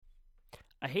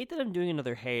I hate that I'm doing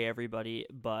another hey everybody,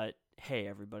 but hey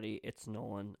everybody, it's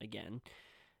Nolan again.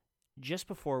 Just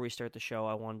before we start the show,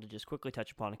 I wanted to just quickly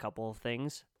touch upon a couple of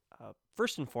things.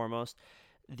 First and foremost,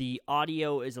 the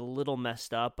audio is a little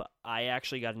messed up. I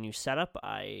actually got a new setup.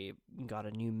 I got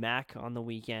a new Mac on the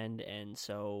weekend, and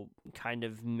so kind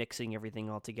of mixing everything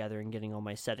all together and getting all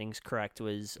my settings correct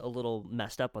was a little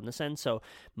messed up on this end. So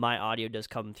my audio does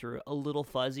come through a little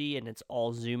fuzzy, and it's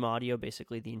all Zoom audio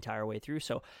basically the entire way through.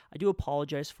 So I do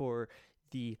apologize for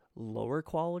the lower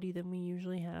quality than we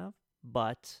usually have,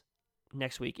 but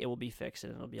next week it will be fixed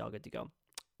and it'll be all good to go.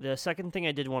 The second thing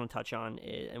I did want to touch on,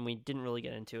 and we didn't really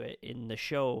get into it in the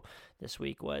show this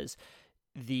week, was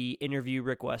the interview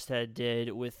Rick Westhead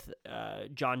did with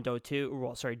John Doe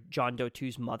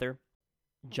 2's mother.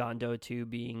 John Doe 2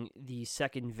 being the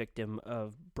second victim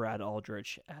of Brad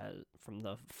Aldrich from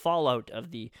the fallout of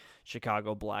the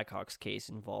Chicago Blackhawks case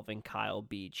involving Kyle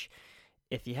Beach.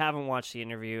 If you haven't watched the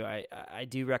interview, I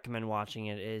do recommend watching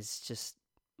it. It's just,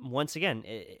 once again,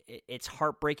 it's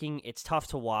heartbreaking. It's tough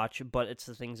to watch, but it's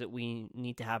the things that we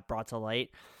need to have brought to light.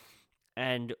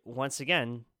 And once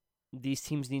again, these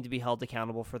teams need to be held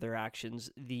accountable for their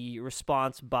actions. The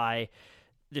response by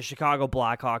the Chicago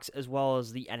Blackhawks, as well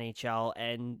as the NHL,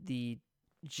 and the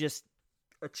just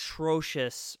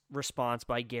atrocious response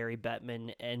by Gary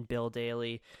Bettman and Bill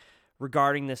Daly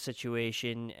regarding this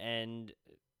situation, and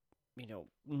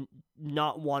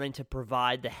not wanting to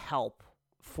provide the help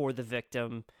for the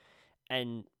victim,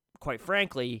 and quite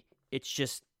frankly, it's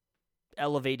just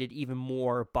elevated even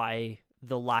more by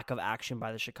the lack of action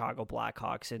by the Chicago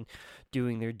Blackhawks and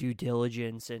doing their due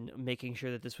diligence and making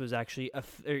sure that this was actually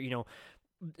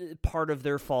part of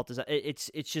their fault.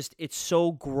 It's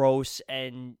so gross,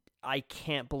 and I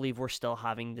can't believe we're still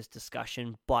having this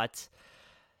discussion, but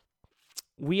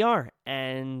we are,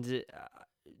 and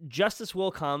justice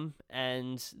will come,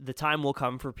 and the time will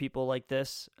come for people like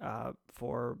this,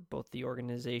 for both the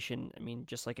organization. I mean,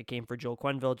 just like it came for Joel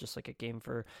Quenneville, just like it came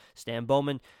for Stan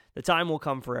Bowman, the time will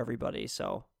come for everybody.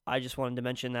 So I just wanted to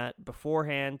mention that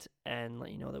beforehand and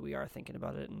let you know that we are thinking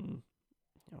about it. And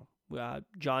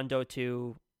John Doe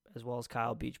 2 as well as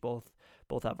Kyle Beach both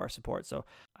have our support. So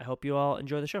I hope you all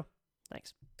enjoy the show.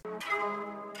 Thanks.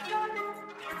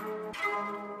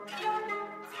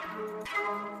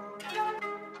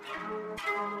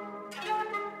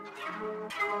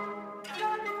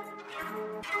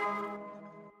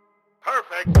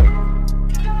 Perfect.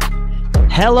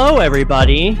 Hello,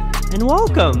 everybody, and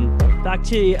welcome back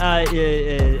to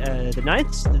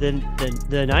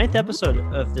the ninth episode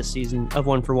of this season of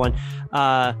One for One.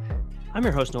 I'm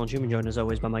your host, Nolan Schumann, joined as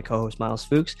always by my co-host Miles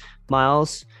Fuchs.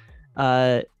 Miles,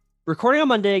 recording on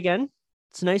Monday again.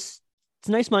 It's a nice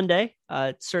Monday.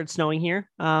 It started snowing here.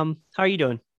 How are you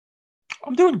doing?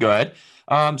 I'm doing good.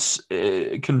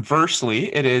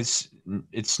 Conversely,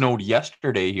 it snowed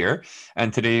yesterday here,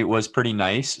 and today was pretty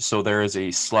nice. So there is a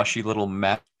slushy little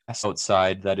mess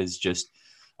outside that is just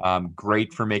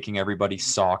great for making everybody's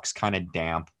socks kind of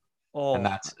damp. Oh,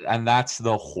 and that's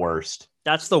the worst.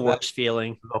 That's the worst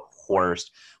feeling. The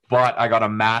worst. But I got a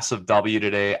massive W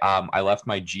today. I left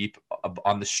my Jeep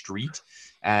on the street,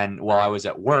 and while I was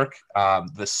at work,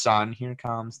 the sun, here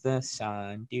comes the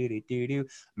sun,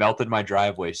 melted my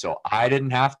driveway, so I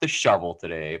didn't have to shovel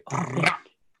today.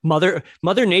 Mother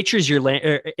Nature's your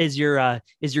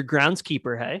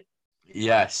groundskeeper, hey?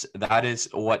 Yes, that is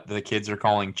what the kids are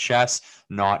calling chess,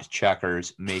 not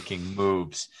checkers, making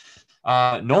moves.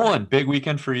 Nolan, big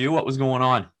weekend for you. What was going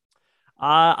on?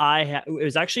 It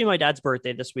was actually my dad's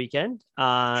birthday this weekend.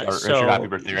 Richard, happy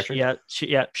birthday, Richard. Yeah.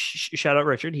 Shout out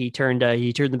Richard. He turned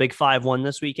the big 5-1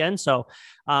 this weekend. So,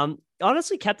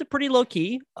 honestly kept it pretty low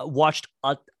key. Watched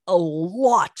a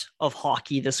lot of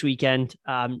hockey this weekend,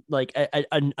 like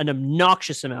an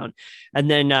obnoxious amount, and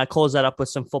then closed that up with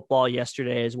some football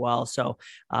yesterday as well. So,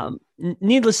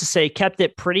 needless to say, kept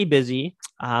it pretty busy.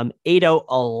 Ate out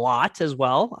a lot as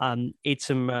well. Ate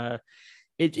some.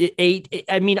 I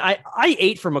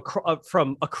ate from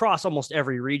across almost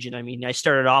every region. I mean, I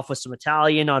started off with some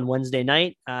Italian on Wednesday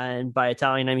night, and by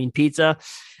Italian I mean pizza.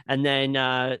 And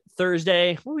then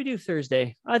Thursday, what do we do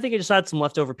Thursday? I think I just had some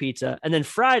leftover pizza. And then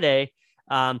Friday,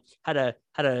 had a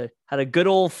good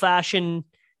old fashioned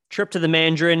trip to the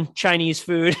Mandarin, Chinese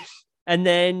food. And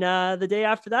then the day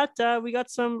after that,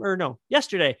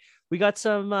 yesterday we got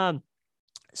some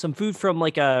food from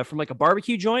like a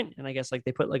barbecue joint, and I guess like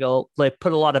they put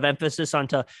a lot of emphasis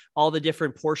onto all the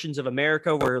different portions of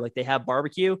America where like they have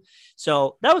barbecue.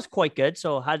 So that was quite good.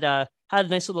 So had a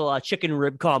nice little chicken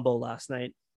rib combo last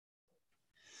night.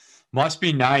 Must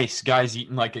be nice, guys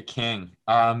eating like a king.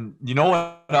 You know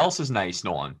what else is nice,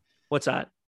 Nolan? What's that?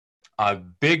 a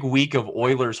big week of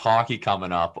Oilers hockey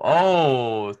coming up.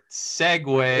 Oh,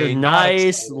 segue. Not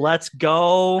Nice. excited. Let's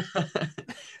go.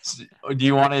 Do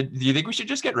you think we should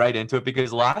just get right into it?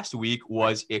 Because last week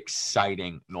was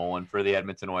exciting, Nolan, for the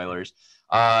Edmonton Oilers.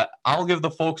 I'll give the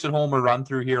folks at home a run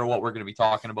through here what we're going to be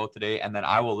talking about today, and then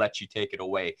I will let you take it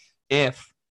away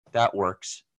if that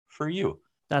works for you.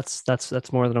 That's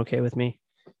more than okay with me.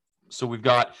 So we've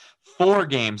got 4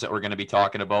 games that we're going to be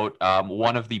talking about.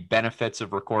 One of the benefits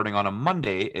of recording on a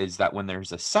Monday is that when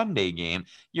there's a Sunday game,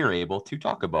 you're able to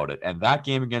talk about it. And that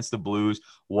game against the Blues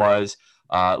was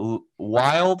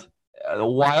wild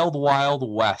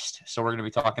west. So we're going to be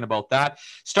talking about that.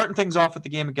 Starting things off with the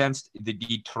game against the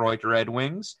Detroit Red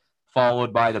Wings,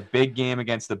 followed by the big game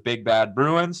against the Big Bad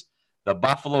Bruins, the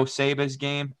Buffalo Sabres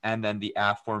game, and then the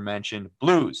aforementioned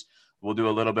Blues. We'll do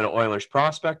a little bit of Oilers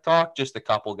prospect talk, just a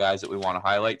couple guys that we want to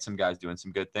highlight, some guys doing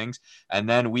some good things. And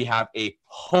then we have a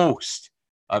host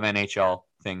of NHL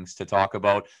things to talk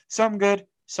about, some good,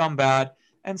 some bad,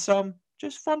 and some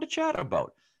just fun to chat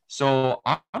about. So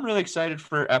I'm really excited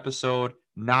for episode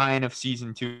 9 of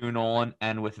season 2, Nolan.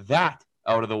 And with that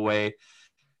out of the way,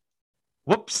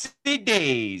 whoopsie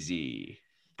daisy.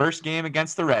 First game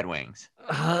against the Red Wings.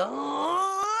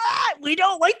 We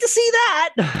don't like to see that.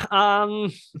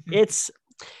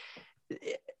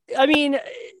 I mean,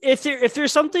 if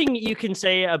there's something you can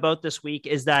say about this week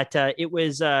is that it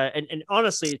was, and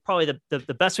honestly, probably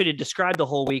the best way to describe the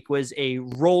whole week was a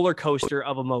roller coaster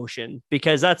of emotion,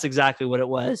 because that's exactly what it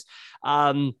was.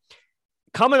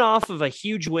 Coming off of a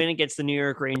huge win against the New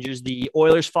York Rangers, the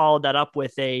Oilers followed that up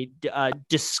with a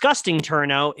disgusting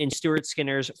turnout in Stuart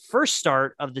Skinner's first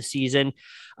start of the season.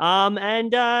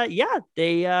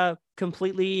 They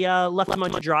completely left him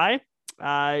on dry.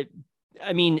 I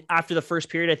mean, after the first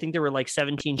period, I think there were like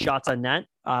 17 shots on net.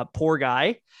 Poor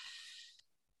guy.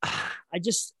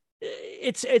 It's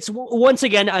once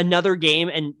again another game,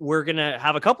 and we're going to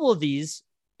have a couple of these.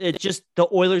 It's just the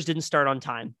Oilers didn't start on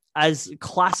time. As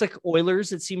classic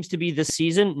Oilers, it seems to be this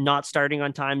season, not starting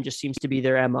on time just seems to be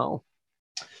their MO.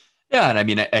 Yeah, and I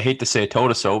mean, I hate to say a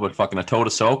toe-to-so, but fucking a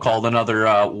toe-to-so called another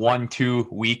 1-2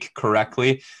 week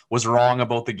correctly. Was wrong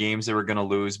about the games they were going to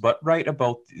lose, but right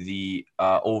about the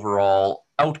overall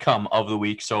outcome of the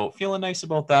week. So feeling nice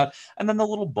about that. And then the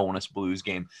little bonus Blues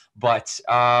game. But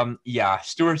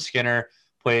Stuart Skinner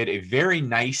played a very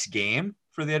nice game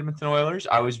for the Edmonton Oilers.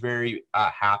 I was very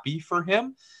happy for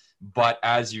him. But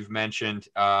as you've mentioned,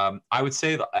 I would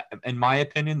say, in my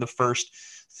opinion, the first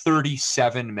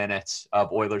 37 minutes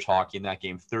of Oilers hockey in that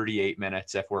game, 38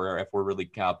 minutes, if we're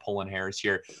really pulling hairs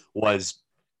here, was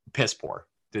piss poor,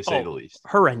 to say the least.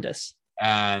 Horrendous.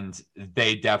 And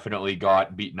they definitely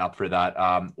got beaten up for that.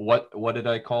 What did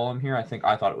I call him here?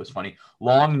 I thought it was funny.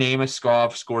 Long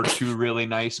Namaskov scored 2 really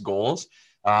nice goals.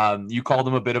 You called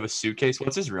him a bit of a suitcase.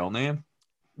 What's his real name?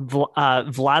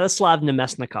 Vladislav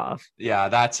Nemesnikov. Yeah,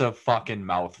 that's a fucking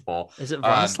mouthful. Is it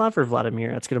Vladislav or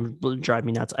Vladimir? That's going to drive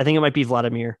me nuts. I think it might be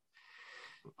Vladimir.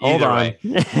 Hold on.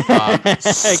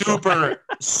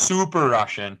 Super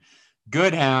Russian.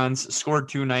 Good hands, scored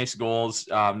 2 nice goals.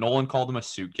 Nolan called him a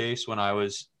suitcase when I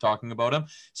was talking about him.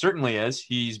 Certainly is.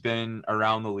 He's been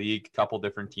around the league, a couple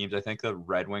different teams. I think the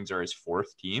Red Wings are his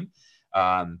 4th team.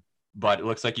 But it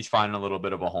looks like he's finding a little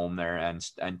bit of a home there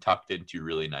and tucked into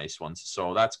really nice ones.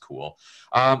 So that's cool.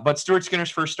 But Stuart Skinner's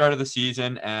first start of the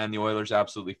season, and the Oilers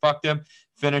absolutely fucked him.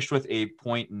 Finished with a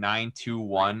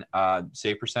 .921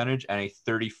 save percentage and a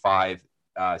 35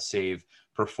 save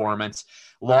performance.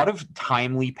 A lot of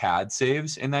timely pad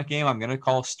saves in that game. I'm going to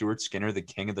call Stuart Skinner the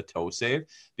king of the toe save,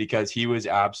 because he was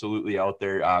absolutely out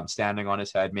there standing on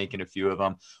his head, making a few of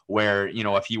them where,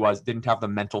 if he didn't have the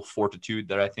mental fortitude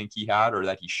that I think he had or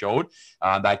that he showed,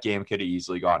 that game could have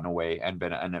easily gotten away and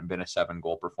been a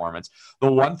 7-goal performance.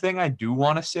 The one thing I do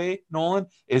want to say, Nolan,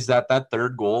 is that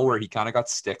third goal where he kind of got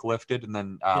stick lifted and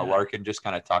then Larkin just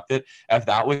kind of tucked it. If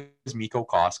that was Mikko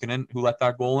Koskinen who let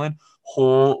that goal in,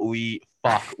 holy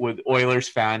fuck, would Oilers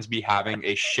fans be having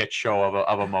a shit show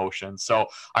of emotion. So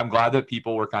I'm glad that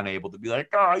people were kind of able to be like,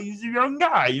 oh, he's a young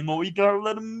guy, you gotta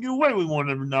let him get away with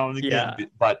one every now and again. Yeah.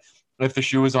 But if the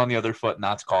shoe is on the other foot and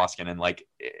that's Koskinen, like,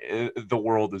 the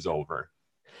world is over.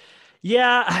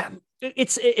 Yeah,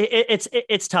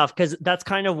 it's tough, because that's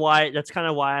kind of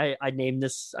why I named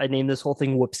this whole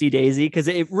thing Whoopsie Daisy, because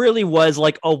it really was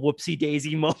like a whoopsie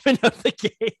daisy moment of the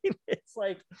game. It's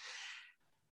like,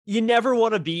 you never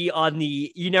want to be on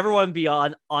the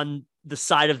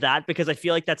side of that, because I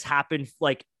feel like that's happened.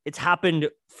 Like, it's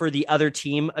happened for the other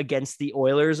team against the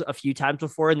Oilers a few times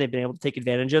before, and they've been able to take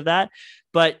advantage of that.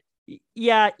 But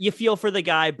yeah, you feel for the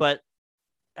guy, but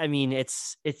I mean,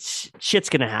 it's shit's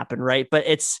going to happen. Right. But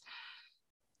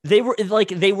they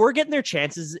were getting their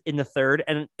chances in the third,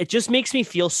 and it just makes me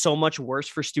feel so much worse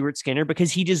for Stuart Skinner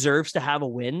because he deserves to have a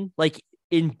win. Like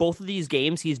in both of these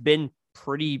games, he's been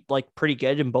pretty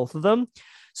good in both of them.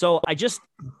 So I just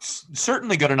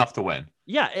certainly good enough to win.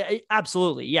 Yeah,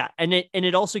 absolutely. Yeah. And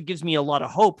it also gives me a lot of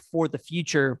hope for the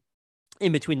future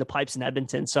in between the pipes and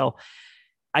Edmonton. So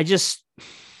I just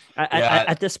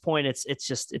at this point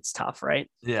it's tough, right?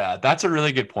 Yeah, that's a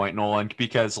really good point, Nolan,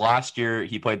 because last year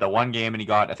he played the one game and he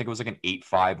got, I think it was like an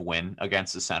 8-5 win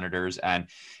against the Senators. And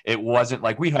it wasn't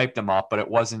like we hyped him up, but it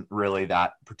wasn't really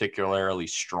that particularly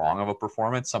strong of a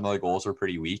performance. Some of the goals were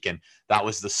pretty weak, and that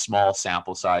was the small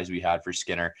sample size we had for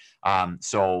Skinner.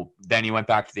 So then he went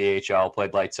back to the AHL,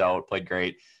 played lights out, played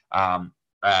great.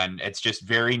 And it's just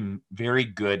very, very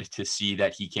good to see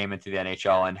that he came into the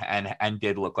NHL and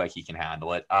did look like he can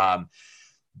handle it.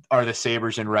 Are the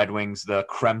Sabres and Red Wings the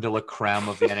creme de la creme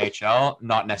of the NHL?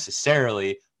 Not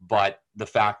necessarily, but the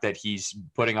fact that he's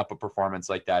putting up a performance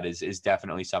like that is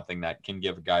definitely something that can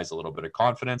give guys a little bit of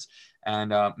confidence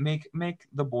and make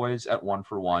the boys at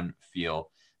 1-for-1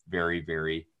 feel very,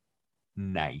 very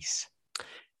nice.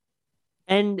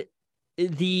 And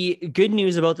the good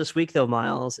news about this week, though,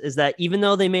 Miles, is that even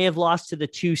though they may have lost to the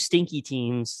two stinky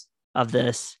teams of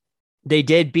this, they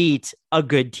did beat a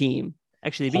good team.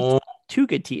 Actually, they beat two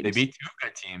good teams. They beat two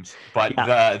good teams. But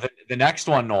the next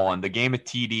one, Nolan, the game of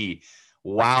TD,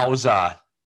 wowza.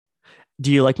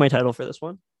 Do you like my title for this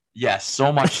one? Yes,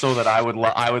 so much so that I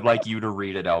would like you to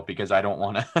read it out because I don't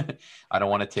want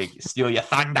to steal your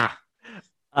thunder.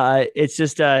 It's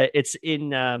just it's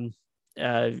in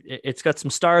it's got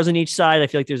some stars on each side. I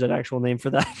feel like there's an actual name for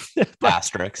that.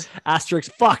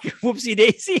 Asterisk. Fuck. Whoopsie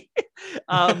daisy.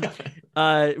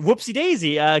 Whoopsie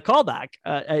daisy. Callback.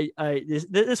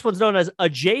 This one's known as a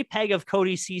JPEG of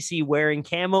Cody Ceci wearing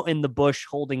camo in the bush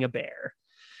holding a bear.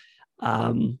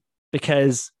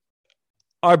 Because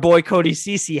our boy Cody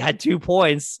Ceci had 2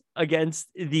 points against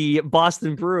the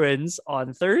Boston Bruins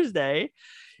on Thursday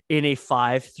in a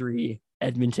 5-3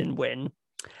 Edmonton win.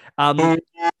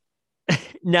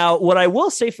 Now, what I will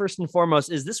say first and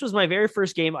foremost is this was my very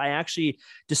first game. I actually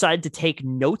decided to take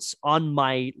notes on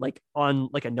my on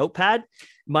a notepad.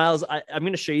 Miles, I'm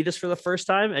going to show you this for the first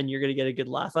time, and you're going to get a good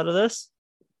laugh out of this.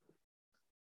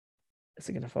 Is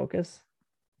it going to focus?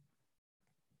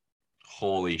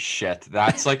 Holy shit!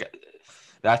 That's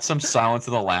some Silence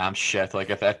of the Lambs shit. Like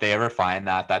if they ever find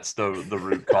that, that's the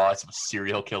root cause of a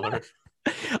serial killer.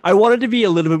 I wanted to be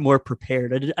a little bit more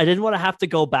prepared. I didn't want to have to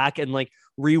go back and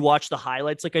rewatch the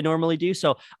highlights like I normally do.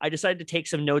 So I decided to take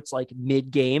some notes mid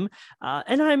game,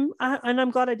 and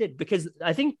I'm glad I did because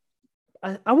I think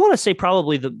I want to say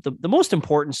probably the most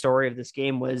important story of this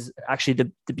game was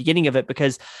actually the beginning of it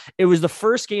because it was the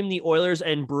first game the Oilers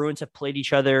and Bruins have played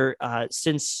each other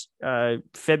since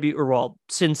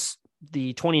since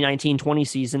the 2019-20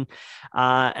 season.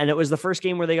 And it was the first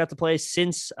game where they got to play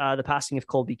since the passing of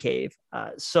Colby Cave.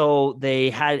 So they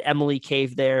had Emily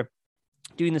Cave there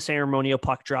doing the ceremonial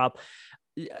puck drop.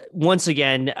 Once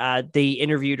again, they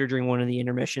interviewed her during one of the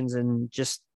intermissions and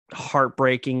just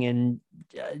heartbreaking and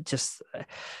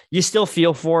you still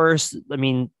feel for her. I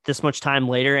mean, this much time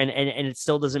later and it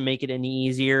still doesn't make it any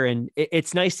easier. And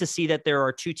it's nice to see that there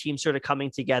are two teams sort of coming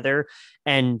together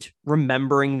and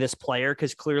remembering this player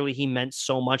because clearly he meant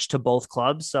so much to both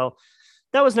clubs. So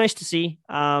that was nice to see.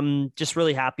 Just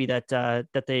really happy that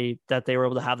they were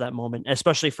able to have that moment,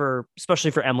 especially for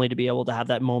Emily to be able to have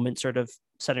that moment sort of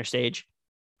center stage.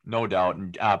 No doubt.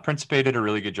 And Principe did a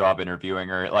really good job interviewing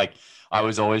her. I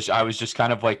was just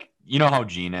kind of you know how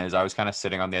Gene is. I was kind of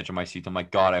sitting on the edge of my seat. I'm like,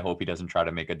 God, I hope he doesn't try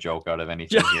to make a joke out of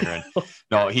anything here. And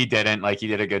no, he didn't. He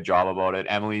did a good job about it.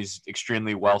 Emily's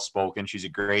extremely well-spoken. She's a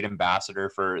great ambassador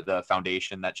for the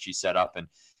foundation that she set up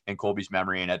and Colby's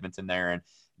memory in Edmonton there. And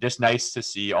just nice to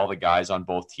see all the guys on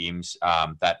both teams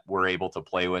that were able to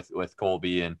play with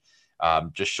Colby and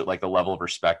just the level of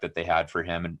respect that they had for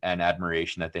him and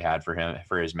admiration that they had for him,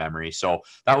 for his memory. So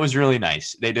that was really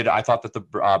nice. I thought that the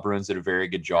Bruins did a very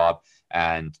good job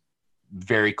and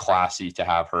very classy to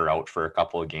have her out for a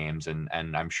couple of games. And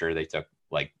I'm sure they took,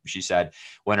 like she said,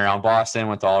 went around Boston,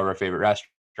 went to all of our favorite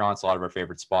restaurants, a lot of our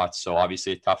favorite spots. So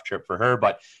obviously a tough trip for her,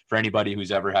 but for anybody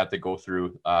who's ever had to go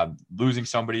through losing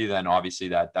somebody, then obviously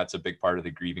that's a big part of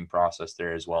the grieving process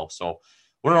there as well. So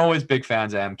we're always big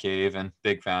fans of M Cave and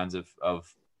big fans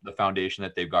of the foundation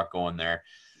that they've got going there.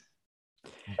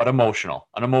 But an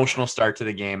emotional start to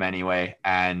the game anyway.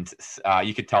 And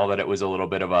you could tell that it was a little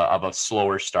bit of a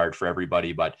slower start for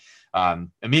everybody, but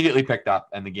immediately picked up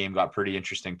and the game got pretty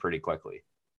interesting pretty quickly.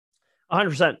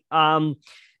 100%.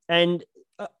 And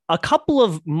a couple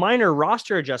of minor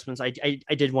roster adjustments I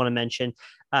did want to mention.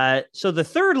 So the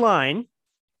third line,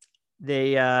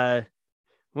 they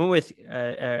went with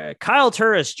Kyle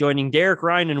Turris joining Derek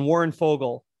Ryan and Warren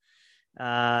Fogle.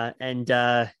 Yeah,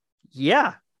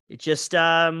 it just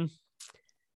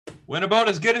went about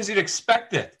as good as you'd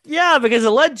expect it. Yeah, because it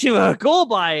led to a goal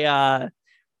by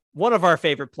one of our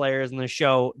favorite players in the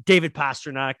show, David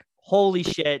Pastrnak. Holy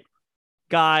shit,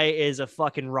 guy is a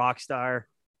fucking rock star.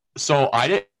 So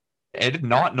I did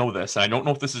not know this, and I don't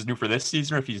know if this is new for this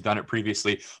season or if he's done it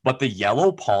previously, but the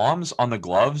yellow palms on the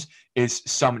gloves is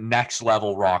some next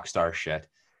level rock star shit.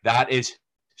 That is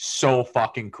so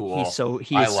fucking cool. He's so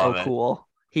cool.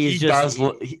 He's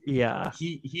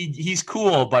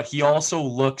cool, but he also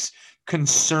looks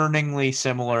concerningly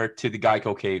similar to the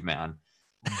Geico caveman.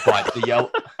 But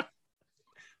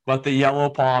the yellow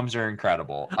palms are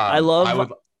incredible.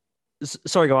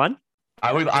 Sorry, go on.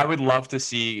 I would love to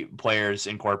see players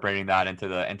incorporating that into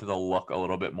the look a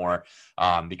little bit more,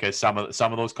 because some of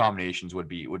those combinations would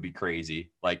be crazy.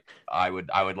 Like I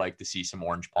would like to see some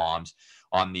orange palms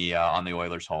on the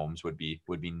Oilers' homes would be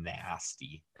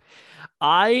nasty.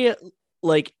 I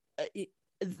like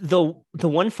the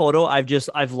one photo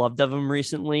I've loved of him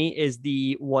recently is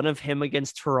the one of him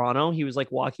against Toronto. He was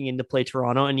like walking in to play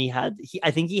Toronto, and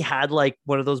I think he had like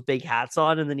one of those big hats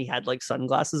on, and then he had like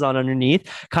sunglasses on underneath,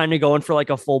 kind of going for like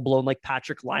a full blown like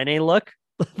Patrick Laine look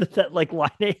that like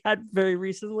Laine had very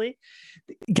recently.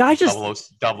 Guy just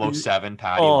 007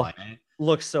 Patty Laine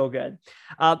looks so good.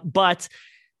 But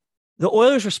the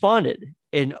Oilers responded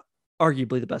in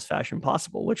arguably the best fashion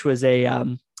possible, which was a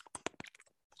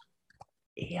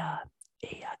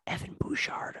Evan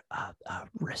Bouchard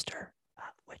wrister,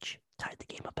 which tied the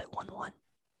game up at 1-1.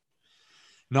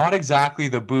 Not exactly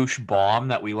the Bouch bomb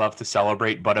that we love to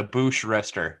celebrate, but a Bouch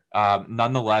wrister.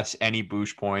 Nonetheless, any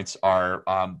Bouch points are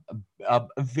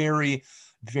very,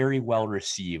 very well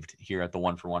received here at the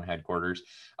 1-for-1 headquarters.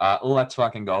 Let's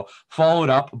fucking go. Followed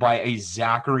up by a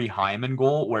Zachary Hyman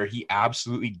goal where he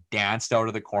absolutely danced out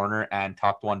of the corner and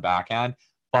tucked one backhand.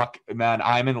 Fuck, man,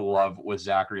 I'm in love with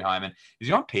Zachary Hyman. Is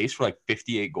he on pace for like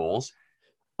 58 goals?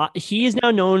 He is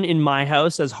now known in my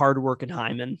house as Hardworking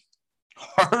Hyman.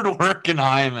 Hardworking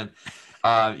Hyman.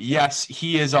 Yes,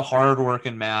 he is a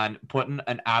hardworking man, putting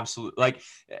an absolute, like,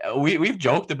 we've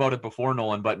joked about it before,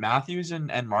 Nolan, but Matthews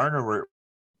and Marner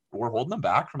we're holding him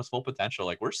back from his full potential.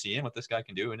 Like, we're seeing what this guy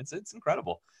can do, and it's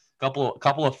incredible.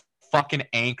 Couple of fucking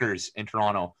anchors in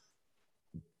Toronto.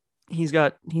 He's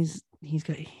got more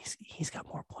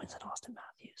points than Austin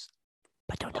Matthews,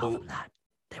 but don't tell them that.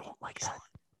 They won't like that.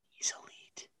 He's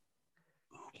elite.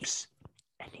 Oops.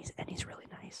 And he's really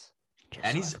nice.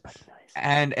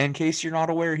 And in case you're not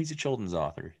aware, he's a children's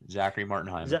author, Zachary Martin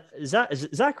Hyman.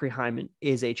 Zachary Hyman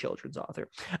is a children's author.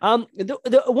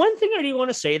 The one thing I do want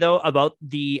to say though about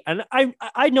and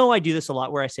I know I do this a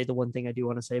lot where I say the one thing I do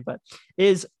want to say, but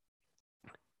is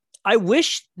I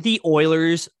wish the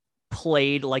Oilers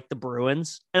played like the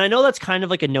Bruins. And I know that's kind of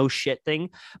like a no shit thing,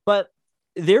 but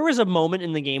there was a moment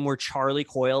in the game where Charlie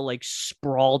Coyle like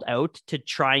sprawled out to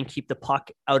try and keep the puck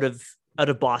out of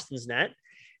Boston's net.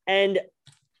 And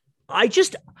I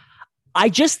just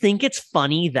think it's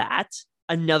funny that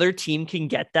another team can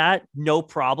get that no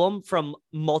problem from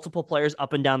multiple players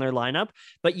up and down their lineup,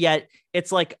 but yet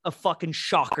it's like a fucking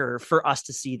shocker for us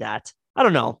to see that. I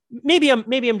don't know. Maybe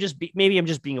I'm just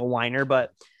being a whiner,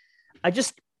 but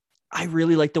I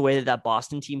really like the way that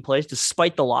Boston team plays,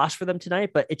 despite the loss for them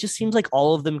tonight. But it just seems like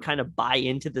all of them kind of buy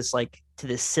into this, like, to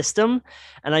this system.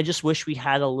 And I just wish we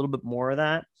had a little bit more of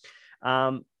that.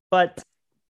 But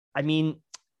I mean,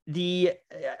 I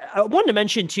wanted to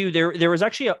mention too, there was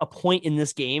actually a point in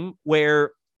this game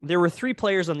where there were 3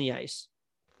 players on the ice.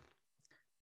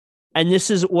 And this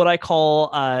is what I call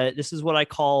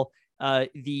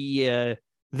the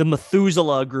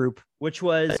Methuselah group, which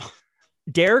was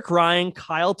Derek Ryan,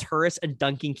 Kyle Turris, and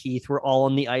Duncan Keith were all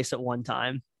on the ice at one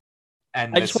time.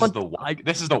 And this is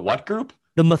the what group?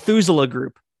 The Methuselah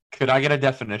group. Could I get a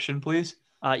definition, please?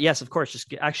 Yes, of course.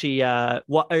 Just actually,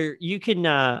 you can.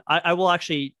 I will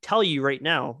actually tell you right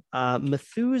now.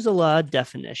 Methuselah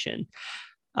definition.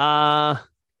 A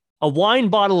wine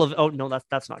bottle of. Oh no,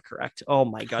 that's not correct. Oh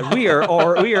my god, we are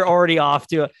already off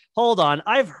to. Hold on,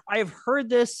 I've heard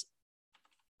this.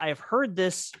 I've heard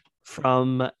this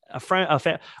from a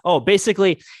friend. Oh,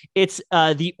 basically, it's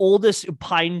the oldest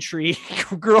pine tree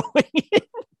growing in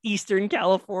Eastern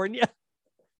California.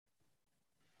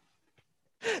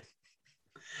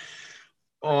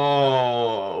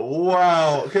 Oh,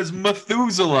 wow. Because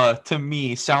Methuselah, to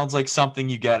me, sounds like something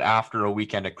you get after a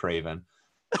weekend at Craven.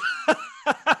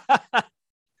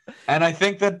 And I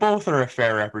think that both are a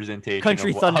fair representation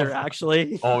Country Thunder,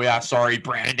 actually. Oh, yeah, sorry.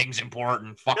 Branding's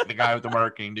important. Fuck the guy with the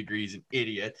marketing degree. He's an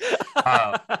idiot.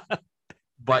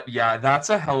 But yeah, that's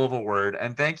a hell of a word.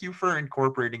 And thank you for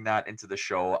incorporating that into the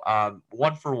show.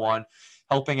 One for one,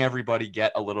 helping everybody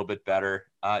get a little bit better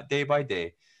day by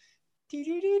day.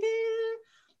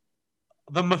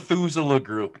 The Methuselah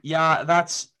group. Yeah,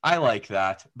 I like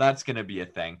that. That's going to be a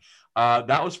thing.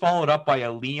 That was followed up by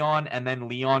a Leon and then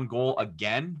Leon goal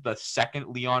again. The second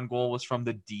Leon goal was from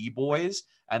the D boys,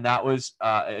 and that was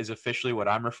is officially what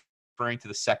I'm referring to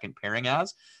the second pairing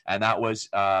as, and that was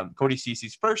Cody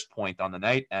Cece's first point on the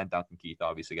night, and Duncan Keith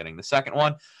obviously getting the second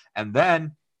one, and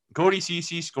then Cody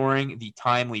Cece scoring the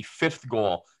timely fifth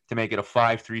goal to make it a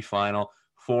 5-3 final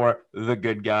for the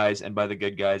good guys, and by the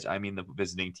good guys, I mean the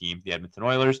visiting team, the Edmonton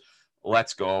Oilers.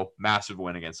 Let's go. Massive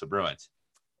win against the Bruins.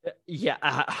 Yeah,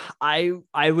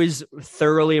 I was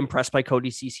thoroughly impressed by Cody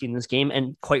Cece in this game,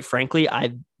 and quite frankly,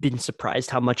 I've been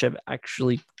surprised how much I've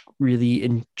actually really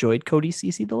enjoyed Cody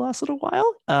Cece the last little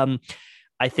while.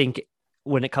 I think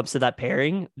when it comes to that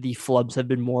pairing, the flubs have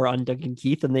been more on Duncan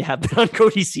Keith than they have been on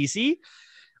Cody Cece,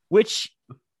 which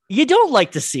you don't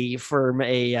like to see from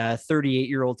a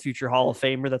 38-year-old future Hall of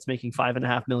Famer that's making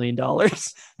 $5.5 million.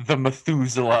 The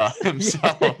Methuselah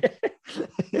himself.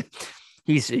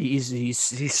 He's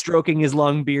stroking his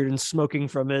long beard and smoking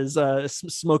from his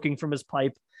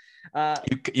pipe.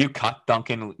 You cut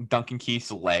Duncan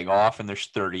Keith's leg off, and there's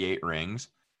 38 rings.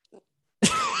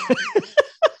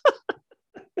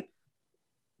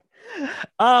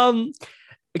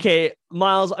 Okay,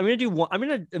 Miles, I'm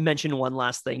gonna mention one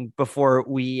last thing before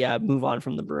we move on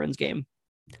from the Bruins game.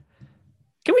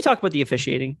 Can we talk about the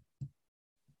officiating?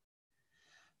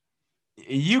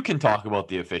 You can talk about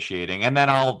the officiating, and then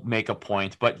I'll make a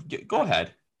point, but go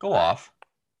ahead. Go off.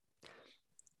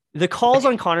 The calls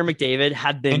on Connor McDavid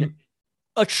have been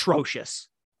atrocious.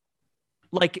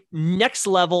 Like next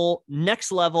level.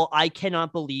 I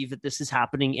cannot believe that this is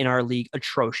happening in our league.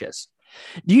 Atrocious.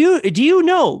 Do you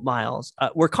know, Miles,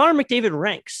 where Connor McDavid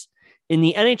ranks in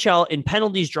the NHL in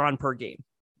penalties drawn per game?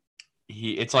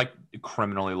 It's like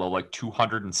criminally low, like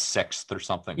 206th or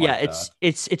something. Yeah, like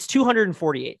it's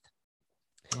 248th.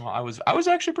 Well, I was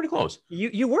actually pretty close.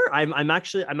 You were. I'm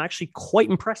actually quite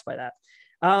impressed by that.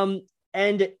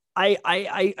 And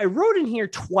I wrote in here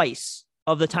twice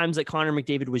of the times that Connor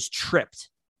McDavid was tripped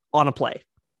on a play,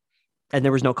 and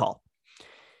there was no call.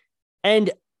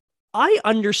 And I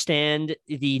understand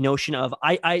the notion of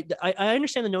I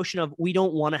understand the notion of we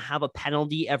don't want to have a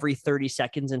penalty every 30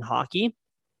 seconds in hockey.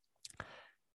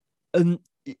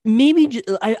 Maybe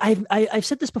I've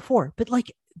said this before, but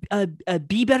like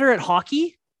be better at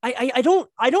hockey. I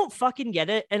don't fucking get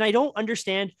it, and I don't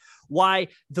understand why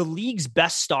the league's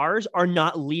best stars are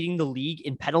not leading the league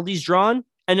in penalties drawn,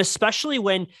 and especially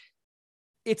when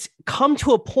it's come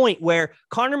to a point where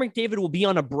Connor McDavid will be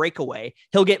on a breakaway.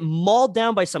 He'll get mauled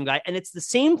down by some guy. And it's the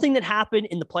same thing that happened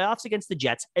in the playoffs against the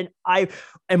Jets. And I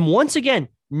am once again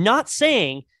not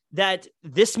saying that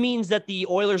this means that the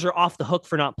Oilers are off the hook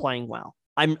for not playing well.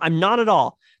 I'm not at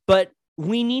all. But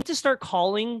we need to start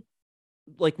calling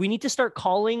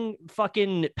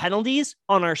fucking penalties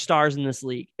on our stars in this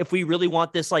league if we really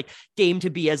want this like game to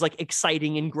be as like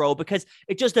exciting and grow, because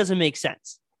it just doesn't make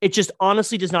sense. It just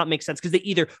honestly does not make sense, because they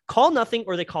either call nothing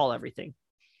or they call everything.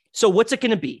 So what's it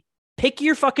going to be? Pick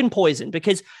your fucking poison,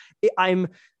 because I'm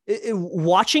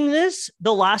watching this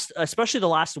especially the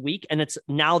last week. And it's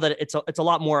now that it's a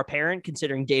lot more apparent,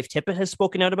 considering Dave Tippett has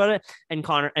spoken out about it. And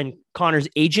Connor's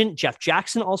agent, Jeff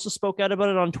Jackson, also spoke out about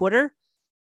it on Twitter.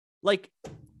 Like,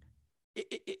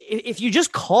 if you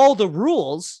just call the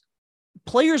rules,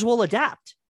 players will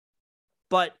adapt.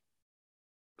 But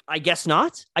I guess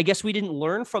not. I guess we didn't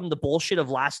learn from the bullshit of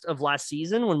last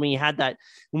season when we had that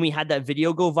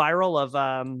video go viral of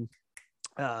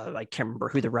I can't remember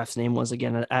who the ref's name was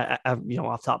again, off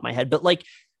the top of my head, but like,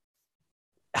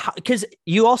 because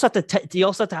you also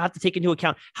have to take into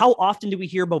account how often do we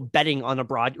hear about betting on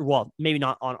well, maybe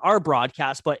not on our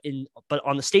broadcast, but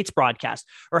on the States broadcast,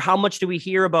 or how much do we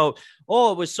hear about,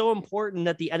 it was so important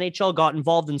that the NHL got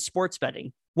involved in sports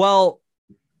betting. Well,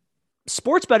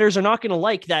 sports bettors are not going to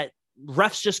like that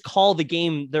refs just call the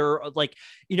game. They're like,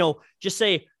 just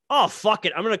say, oh, fuck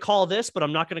it, I'm going to call this, but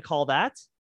I'm not going to call that.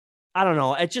 I don't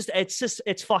know.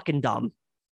 It's fucking dumb.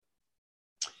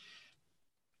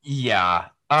 Yeah.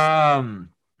 Oilers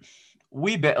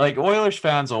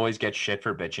fans always get shit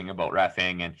for bitching about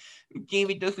reffing, and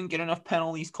David doesn't get enough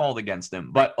penalties called against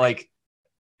him. But like,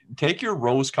 take your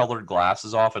rose-colored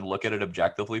glasses off and look at it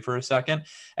objectively for a second.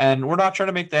 And we're not trying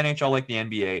to make the NHL like the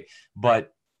NBA,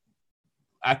 but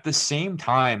at the same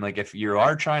time, like if you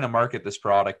are trying to market this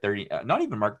product, not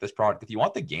even market this product, if you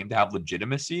want the game to have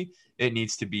legitimacy, it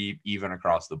needs to be even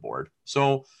across the board.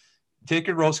 So take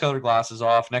your rose-colored glasses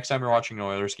off next time you're watching an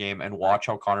Oilers game and watch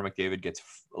how Connor McDavid gets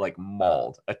like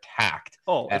mauled, attacked,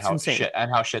 Oh, and it's insane.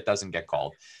 how shit doesn't get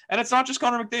called. And it's not just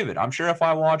Connor McDavid. I'm sure if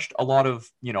I watched a lot of,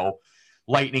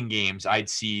 Lightning games, I'd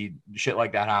see shit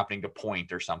like that happening to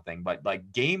Point or something. But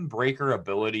like game breaker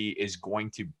ability is going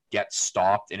to get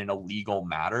stopped in an illegal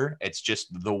matter. It's just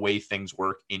the way things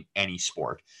work in any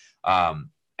sport. And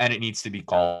it needs to be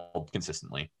called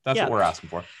consistently. That's what we're asking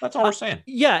for. That's all we're saying.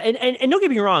 Yeah, and don't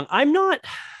get me wrong, I'm not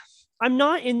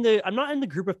in the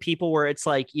group of people where it's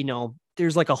like,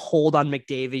 there's like a hold on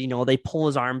McDavid, they pull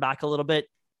his arm back a little bit.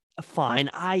 Fine.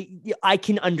 I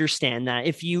can understand that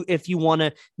if you want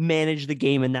to manage the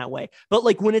game in that way. But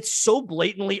like when it's so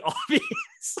blatantly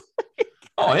obvious.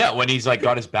 Oh yeah, when he's like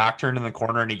got his back turned in the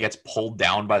corner and he gets pulled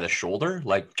down by the shoulder,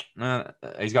 like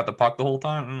he's got the puck the whole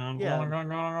time.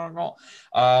 Yeah.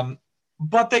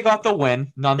 But they got the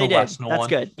win nonetheless. Nolan. That's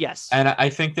good. Yes. And I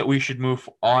think that we should move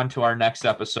on to our next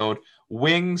episode.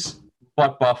 Wings,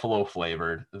 but Buffalo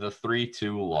flavored. The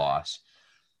 3-2 loss.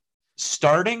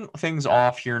 Starting things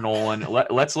off here, Nolan,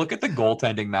 let's look at the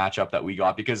goaltending matchup that we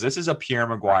got, because this is a Pierre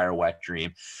Maguire wet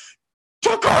dream.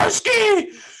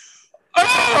 Tokarski!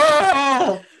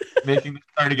 Oh! Making the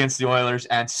start against the Oilers,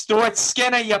 and Stuart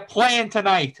Skinner, you playing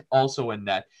tonight, also in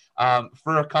net. Nolan,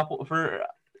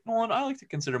 I like to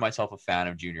consider myself a fan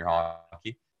of junior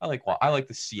hockey. I like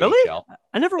the CHL. Really?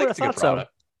 I never would have thought so.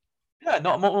 Yeah,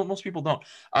 no, most people don't.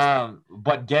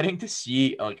 But getting to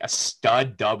see like a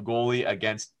stud dub goalie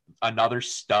against another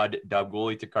stud dub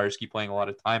goalie, Tokarski, playing a lot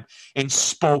of time in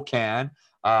Spokane,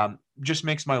 just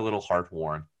makes my little heart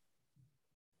warm.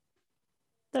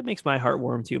 That makes my heart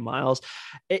warm too, Miles.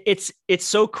 It's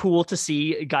so cool to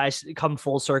see guys come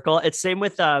full circle. It's same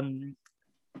with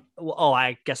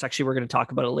I guess actually we're going to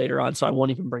talk about it later on, so I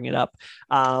won't even bring it up.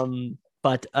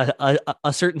 But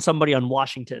a certain somebody on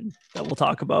Washington that we'll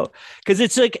talk about, because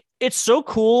it's so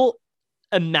cool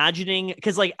imagining,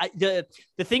 because like the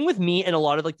thing with me and a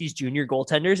lot of like these junior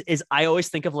goaltenders is I always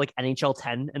think of like NHL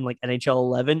 10 and like NHL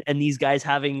 11 and these guys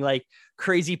having like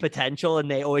crazy potential, and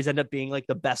they always end up being like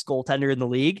the best goaltender in the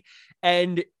league.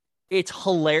 And it's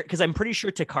hilarious because I'm pretty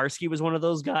sure Tokarski was one of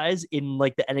those guys in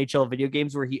like the NHL video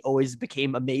games where he always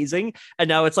became amazing, and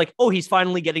now it's like, oh, he's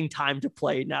finally getting time to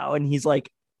play now, and he's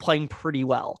like playing pretty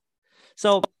well.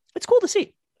 So it's cool to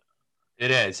see. It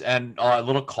is. And a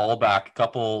little callback,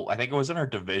 I think it was in our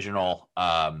divisional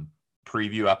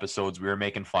preview episodes, we were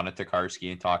making fun of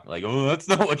Tokarski and talking like, oh, that's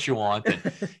not what you want.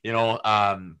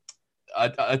 And,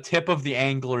 a tip of the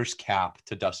angler's cap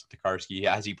to Dustin Tokarski.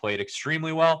 Has he played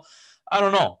extremely well? I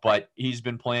don't know, but he's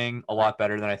been playing a lot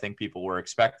better than I think people were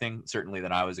expecting, certainly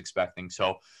than I was expecting.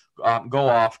 So go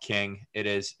off, King. It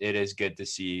is good to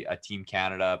see a Team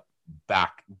Canada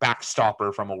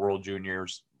backstopper from a World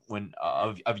Juniors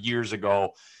of years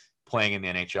ago playing in the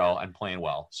NHL and playing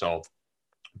well. So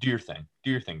do your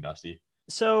thing, Dusty.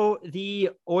 So the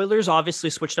Oilers obviously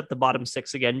switched up the bottom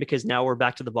six again, because now we're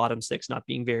back to the bottom six not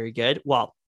being very good.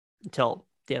 Well, until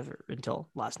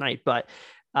last night. But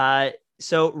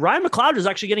so Ryan McLeod is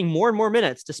actually getting more and more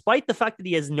minutes, despite the fact that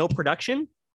he has no production.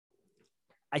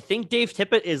 I think Dave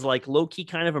Tippett is like low key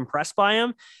kind of impressed by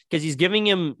him, because he's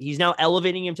now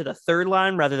elevating him to the third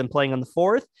line rather than playing on the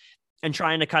fourth, and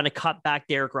trying to kind of cut back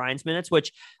Derek Ryan's minutes,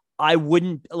 which I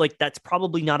wouldn't like. That's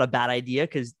probably not a bad idea,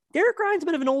 because Derek Ryan's a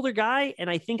bit of an older guy. And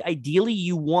I think ideally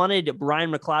you wanted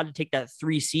Ryan McLeod to take that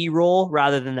 3C role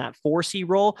rather than that 4C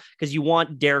role, because you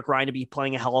want Derek Ryan to be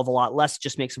playing a hell of a lot less,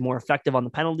 just makes him more effective on the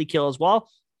penalty kill as well.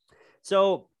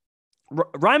 So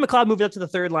Ryan McLeod moved up to the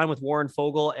third line with Warren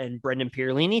Fogle and Brendan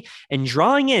Pierlini, and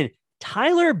drawing in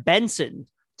Tyler Benson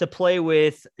to play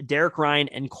with Derek Ryan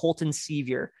and Colton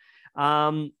Sevier.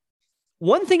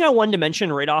 One thing I wanted to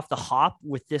mention right off the hop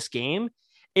with this game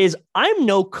is I'm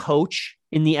no coach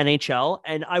in the NHL,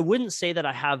 and I wouldn't say that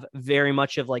I have very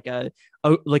much of like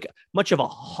much of a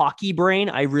hockey brain.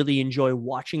 I really enjoy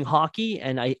watching hockey,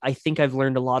 and I think I've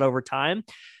learned a lot over time.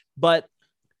 But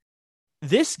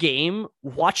this game,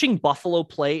 watching Buffalo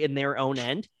play in their own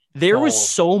end, there was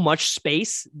so much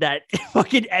space that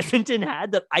fucking Edmonton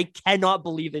had that I cannot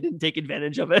believe they didn't take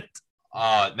advantage of it.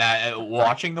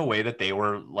 Watching the way that they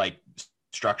were like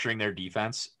structuring their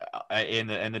defense in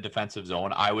the defensive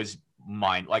zone, I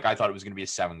thought it was going to be a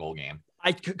 7-goal game.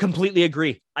 I completely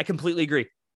agree.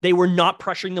 They were not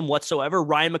pressuring them whatsoever.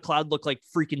 Ryan McLeod looked like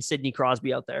freaking Sidney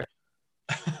Crosby out there.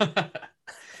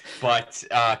 But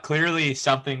clearly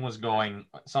something was going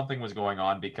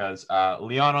on because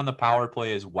Leon on the power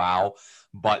play is wow.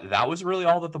 But that was really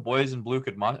all that the boys in blue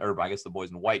could muster, or I guess the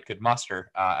boys in white could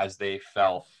muster as they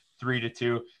fell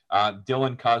 3-2.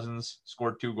 Dylan Cousins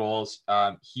scored 2 goals.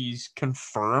 He's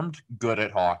confirmed good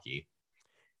at hockey.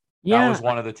 That was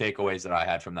one of the takeaways that I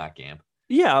had from that game.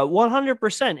 Yeah,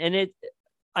 100%. And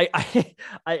I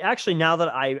actually, now that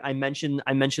I mentioned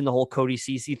the whole Cody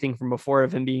Ceci thing from before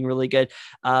of him being really good.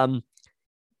 Bit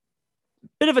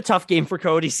of a tough game for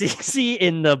Cody Ceci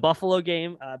in the Buffalo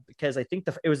game because I think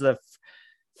it was the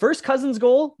first Cousins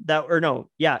goal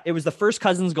it was the first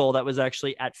Cousins goal that was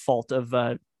actually at fault of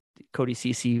Cody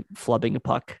Ceci flubbing a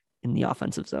puck in the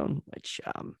offensive zone, which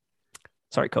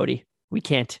sorry, Cody, we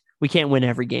can't win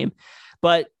every game,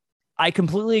 but I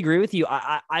completely agree with you.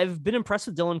 I've been impressed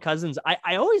with Dylan Cousins.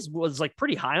 I always was like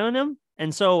pretty high on him.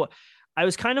 And so I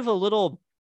was kind of a little,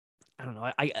 I don't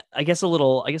know, I guess a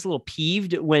little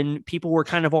peeved when people were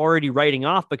kind of already writing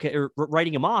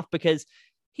him off because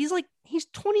he's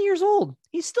 20 years old.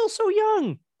 He's still so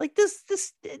young. Like this,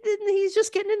 he's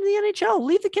just getting into the NHL.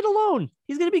 Leave the kid alone.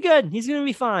 He's going to be good. He's going to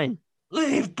be fine.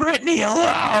 Leave Brittany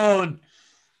alone.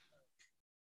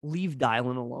 Leave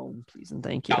Dylan alone, please and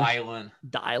thank you. Dylan.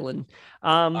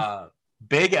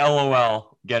 Big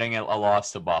LOL getting a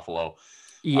loss to Buffalo.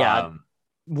 Yeah.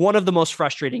 One of the most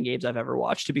frustrating games I've ever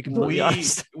watched, to be completely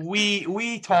honest.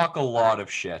 We talk a lot of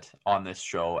shit on this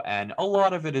show, and a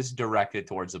lot of it is directed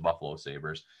towards the Buffalo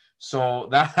Sabres. So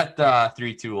that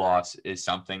 3-2 loss is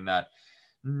something that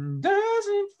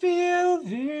doesn't feel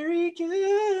very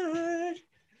good.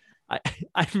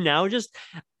 I'm now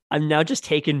just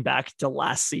taken back to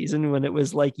last season when it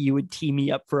was like you would tee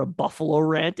me up for a Buffalo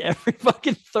rant every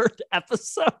fucking third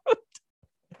episode.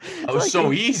 It was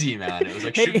so easy, man. It was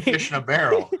like shooting fish in a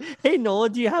barrel. Hey,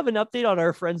 Nolan, do you have an update on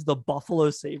our friends, the Buffalo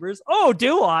Sabres? Oh,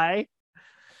 do I?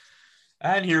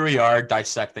 And here we are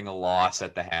dissecting a loss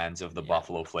at the hands of the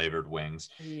Buffalo flavored wings.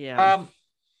 Yeah.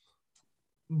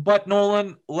 But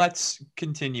Nolan, let's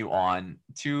continue on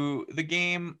to the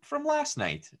game from last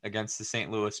night against the St.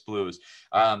 Louis Blues.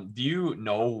 Do you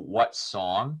know what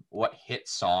hit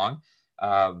song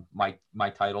my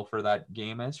title for that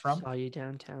game is from? Saw you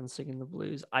downtown singing the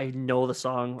blues. I know the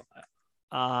song.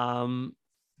 I'm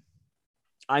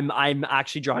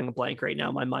actually drawing a blank right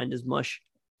now. My mind is mush.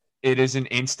 It is an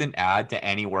instant add to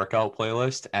any workout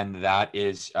playlist, and that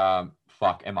is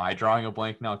fuck, am I drawing a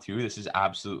blank now too? This is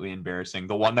absolutely embarrassing.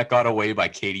 The one that got away by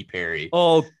Katy Perry.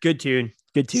 Oh, good tune.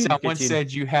 Good tune. Someone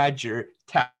said you had your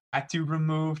tattoo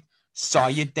removed. Saw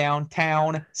you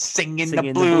downtown singing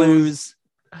the blues.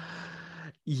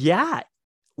 Yeah.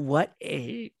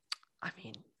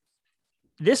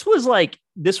 This was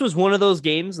one of those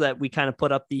games that we kind of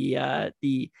put up the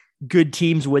good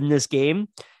teams win this game.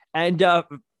 And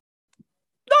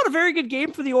not a very good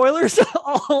game for the Oilers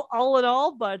all in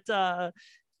all, but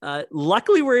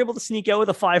luckily we're able to sneak out with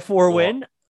a 5-4 win.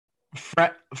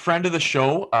 Friend of the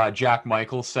show, Jack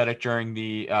Michaels said it during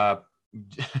the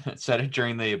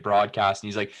broadcast, and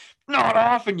he's like, not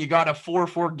often you got a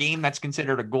 4-4 game that's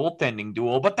considered a goaltending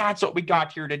duel, but that's what we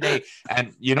got here today.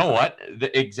 And you know what?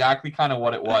 Exactly kind of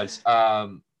what it was.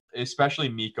 Especially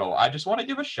Mikko. I just want to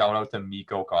give a shout out to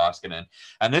Mikko Koskinen.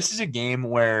 And this is a game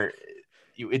where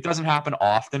it doesn't happen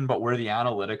often, but where the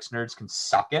analytics nerds can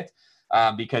suck it,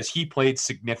 because he played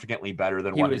significantly better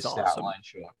than what his stat line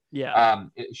showed. Yeah.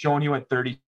 Showing he went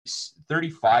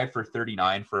 35 for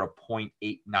 39 for a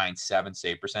 .897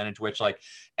 save percentage, which like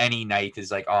any night is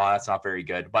like, oh, that's not very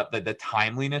good. But the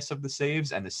timeliness of the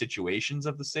saves and the situations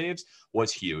of the saves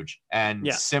was huge.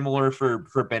 And similar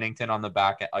for Bennington on the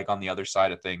back, like on the other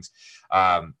side of things,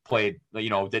 played,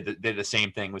 did the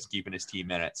same thing, was keeping his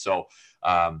team in it. So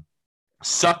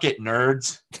suck it,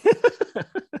 nerds.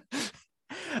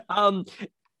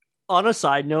 On a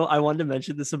side note, I wanted to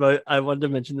mention this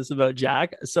about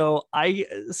Jack. So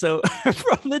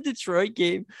from the Detroit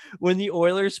game, when the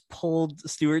Oilers pulled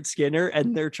Stuart Skinner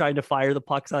and they're trying to fire the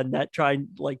pucks on net, trying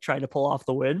to pull off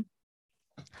the win.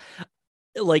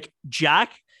 Like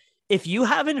Jack, if you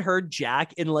haven't heard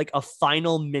Jack in like a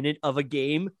final minute of a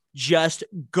game, just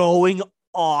going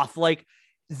off, like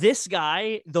this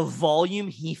guy, the volume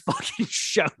he fucking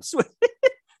shouts with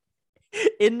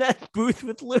in that booth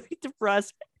with Louis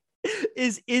DeBrusk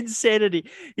is insanity.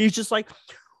 He's just like,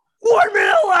 1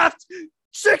 minute left,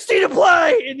 60 to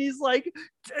play, and he's like,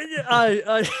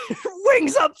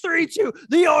 wings up 3-2,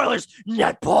 the Oilers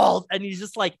net balled, and he's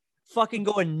just like fucking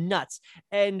going nuts.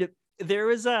 And there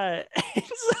was so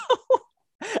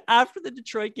after the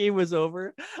Detroit game was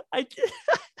over, I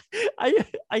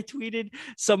tweeted,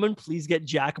 someone please get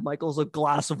Jack Michaels a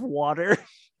glass of water.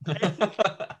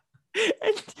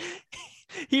 And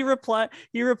he replied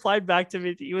back to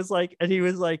me. He's like,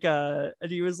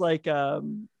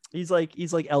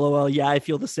 LOL, yeah, I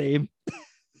feel the same.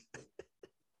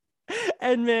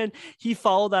 And man, he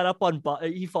followed that up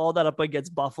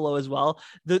against Buffalo as well.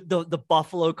 The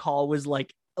Buffalo call was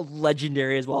like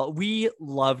legendary as well. We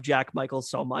love Jack Michaels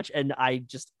so much, and I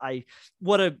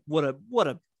what a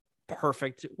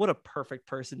perfect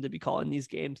person to be calling these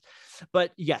games.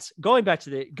 But yes, going back to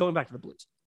the Blues.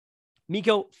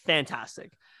 Mikko,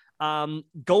 fantastic.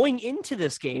 Going into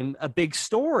this game, a big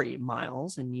story,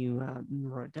 Miles, and you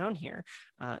wrote it down here.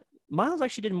 Miles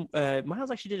actually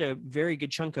did a very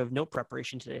good chunk of note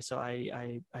preparation today, so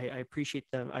I appreciate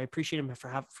them. I appreciate him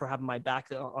for having my back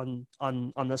on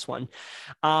this one.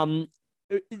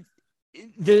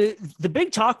 The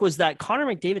big talk was that Connor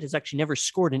McDavid has actually never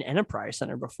scored an Enterprise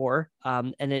Center before,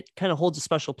 and it kind of holds a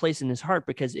special place in his heart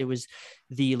because it was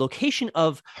the location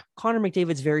of Connor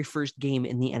McDavid's very first game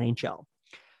in the NHL.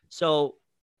 So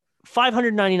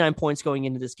 599 points going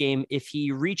into this game. If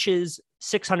he reaches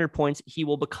 600 points, he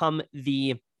will become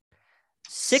the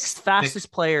sixth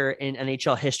fastest player in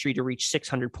NHL history to reach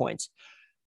 600 points.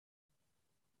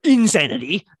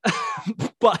 Insanity.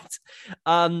 But,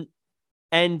 and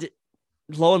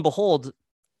lo and behold,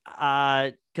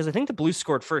 because I think the Blues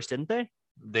scored first, didn't they?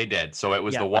 They did. So it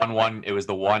was the 1-1. It was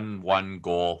the 1-1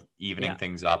 goal, evening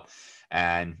things up.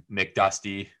 And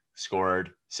McDusty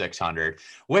scored 600,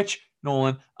 which,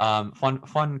 Nolan,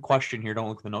 fun question here. Don't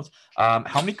look at the notes. How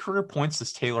many career points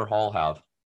does Taylor Hall have?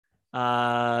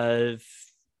 I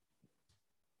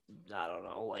don't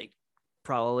know, like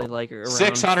probably like around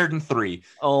 603.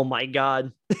 Oh my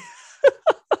God.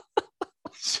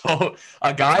 So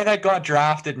a guy that got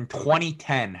drafted in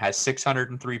 2010 has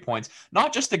 603 points.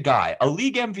 Not just a guy, a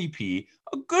league MVP,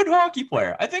 a good hockey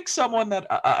player. I think someone that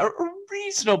a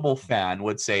reasonable fan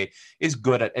would say is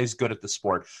good at the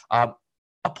sport.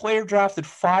 A player drafted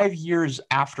 5 years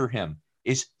after him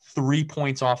is 3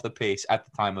 points off the pace at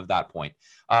the time of that point.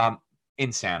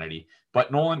 Insanity. But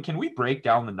Nolan, can we break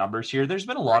down the numbers here? There's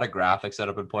been a lot of graphics that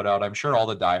have been put out. I'm sure all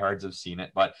the diehards have seen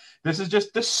it, but this is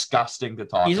just disgusting to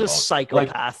talk about. He's a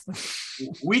psychopath.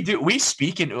 Like, we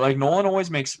speak in, like, Nolan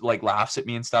always makes, like, laughs at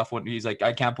me and stuff when he's like,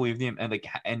 I can't believe him.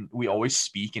 And we always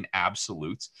speak in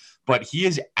absolutes, but he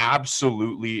is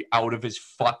absolutely out of his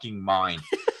fucking mind.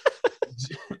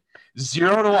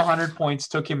 0 to 100 points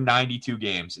took him 92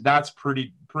 games. That's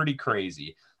pretty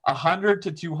crazy. 100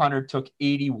 to 200 took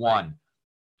 81.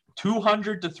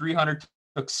 200 to 300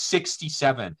 took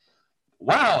 67.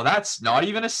 Wow, that's not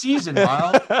even a season,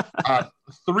 Miles.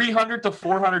 300 to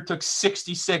 400 took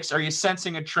 66. Are you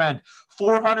sensing a trend?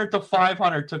 400 to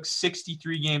 500 took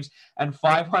 63 games, and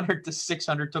 500 to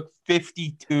 600 took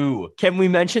 52. Can we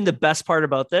mention the best part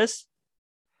about this?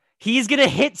 He's going to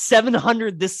hit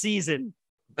 700 this season.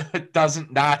 Okay,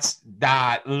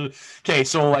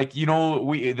 so, like, you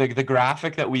know, the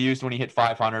graphic that we used when he hit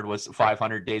 500 was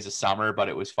 500 days of summer, but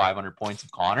it was 500 points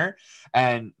of Connor.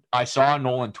 And I saw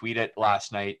Nolan tweet it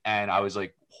last night, and I was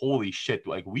like, holy shit,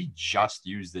 like, we just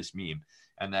used this meme.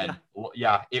 And then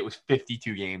it was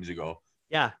 52 games ago.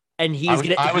 Yeah, and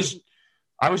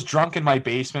I was drunk in my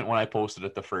basement when I posted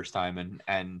it the first time,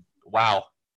 and wow.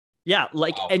 Yeah,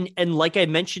 like wow. And like I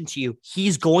mentioned to you,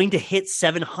 he's going to hit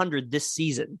 700 this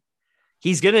season.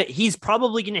 He's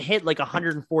probably gonna hit like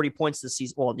 140 points this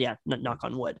season. Well, yeah, knock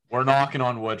on wood. We're knocking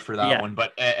on wood for that one.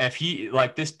 But if he,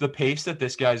 like, this, the pace that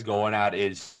this guy's going at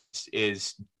is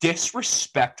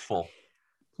disrespectful.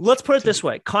 Let's put it this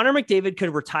way: Connor McDavid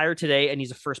could retire today, and he's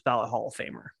a first ballot Hall of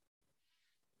Famer.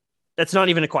 That's not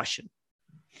even a question.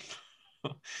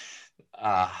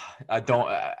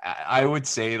 I would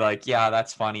say, like, yeah,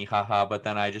 that's funny, haha. But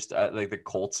then I just like, the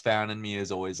Colts fan in me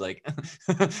is always like,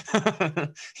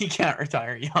 he can't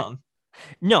retire young.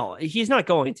 No, he's not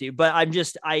going to. But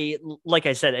like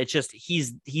I said, it's just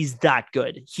he's that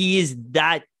good. He is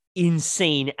that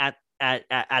insane at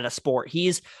a sport.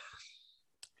 He's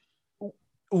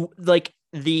like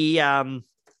the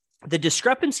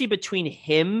discrepancy between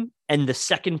him and the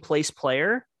second place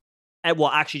player, and well,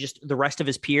 actually just the rest of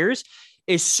his peers,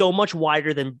 is so much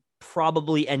wider than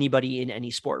probably anybody in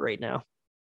any sport right now.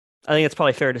 I think it's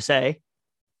probably fair to say.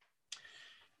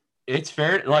 It's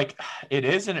fair. Like, it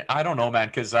isn't. I don't know, man,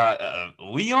 because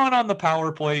Leon on the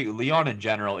power play, Leon in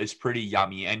general, is pretty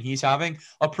yummy, and he's having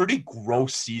a pretty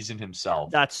gross season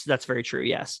himself. That's very true.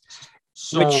 Yes.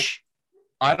 So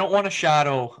I don't want to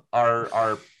shadow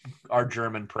our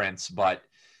German prince, but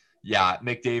yeah,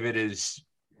 McDavid is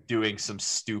doing some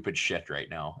stupid shit right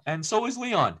now, and so is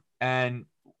Leon. And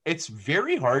it's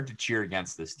very hard to cheer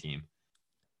against this team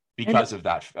because of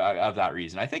that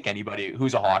reason. I think anybody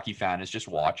who's a hockey fan is just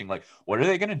watching, like, what are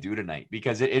they going to do tonight?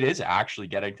 Because it is actually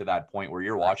getting to that point where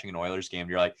you're watching an Oilers game.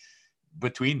 You're like,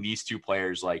 between these two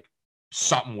players, like,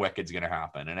 something wicked's going to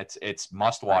happen. And it's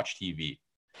must watch TV.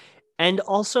 And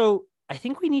also, I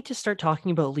think we need to start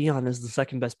talking about Leon as the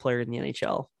second best player in the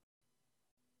NHL.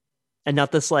 And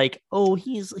not this like, oh,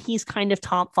 he's kind of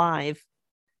top 5.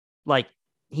 Like,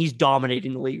 he's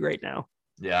dominating the league right now.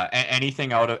 Yeah,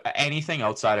 anything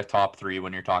outside of top 3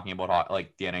 when you're talking about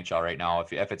like the NHL right now,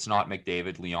 if it's not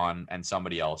McDavid, Leon, and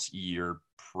somebody else, you're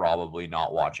probably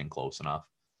not watching close enough.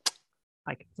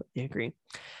 I completely agree.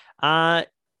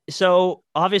 So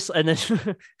obviously, and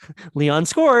then Leon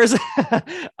scores.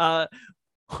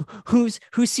 Who's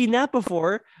seen that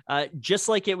before? Just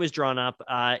like it was drawn up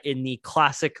in the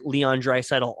classic Leon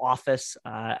Draisaitl office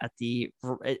at the.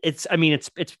 It's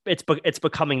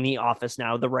becoming the office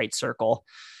now, the right circle.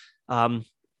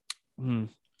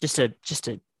 Just a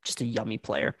yummy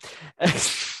player,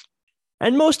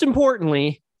 and most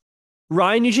importantly,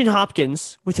 Ryan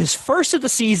Nugent-Hopkins with his first of the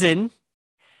season.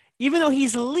 Even though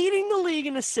he's leading the league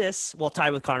in assists, well,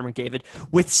 tied with Connor McDavid,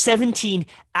 with 17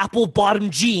 apple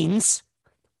bottom jeans,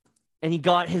 and he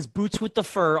got his boots with the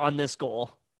fur on this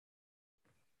goal.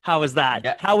 How was that?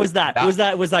 Yeah, How was that?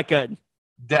 Was that good?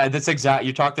 That's exact.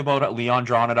 You talked about it, Leon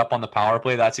drawing it up on the power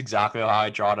play. That's exactly how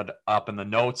I drew it up in the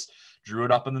notes.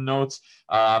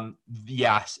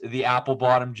 Yes, the apple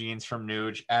bottom jeans from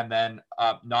Nuge, and then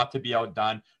not to be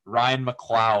outdone, Ryan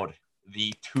McLeod,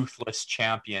 the toothless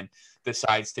champion,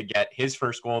 decides to get his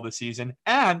first goal of the season,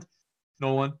 and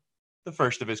Nolan, the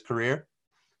first of his career.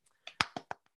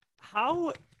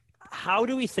 How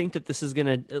do we think that this is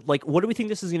gonna what do we think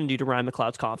this is gonna do to Ryan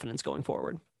McLeod's confidence going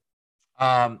forward?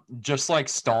 Just like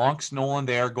Stonks, Nolan,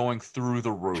 they are going through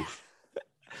the roof.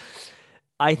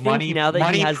 I think now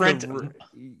that he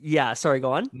has sorry,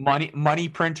 go on. Money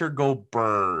printer go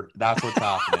burr. That's what's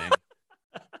happening.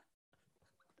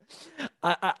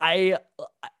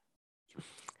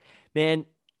 Man,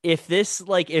 if this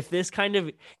kind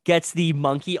of gets the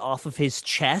monkey off of his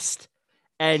chest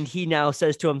and he now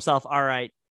says to himself, all right,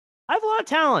 I have a lot of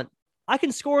talent. I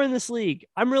can score in this league.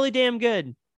 I'm really damn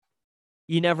good.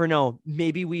 You never know.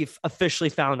 Maybe we've officially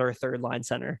found our third line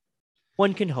center.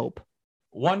 One can hope.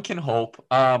 The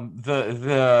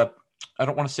I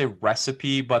don't want to say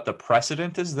recipe, but the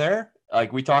precedent is there.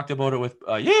 Like we talked about it with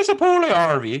Yesapoli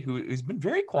Harvey, who's been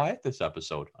very quiet this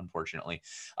episode, unfortunately.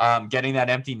 Getting that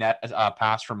empty net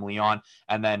pass from Leon,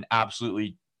 and then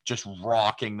absolutely just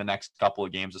rocking the next couple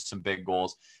of games with some big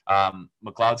goals.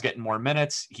 McLeod's getting more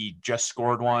minutes. He just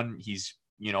scored one. He's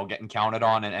getting counted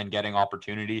on and getting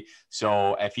opportunity.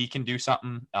 So if he can do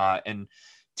something, and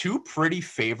two pretty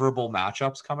favorable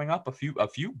matchups coming up, a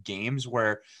few games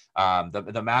where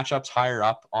the matchups higher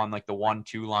up on like the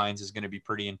 1-2 lines is going to be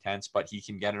pretty intense, but he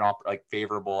can get it off like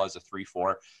favorable as a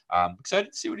 3-4.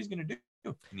 Excited to see what he's going to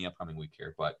do in the upcoming week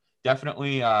here, but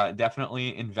definitely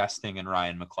investing in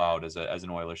Ryan McLeod as an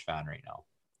Oilers fan right now.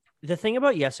 The thing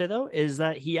about yesterday, though, is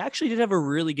that he actually did have a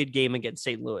really good game against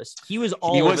St. Louis. He was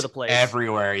over the place.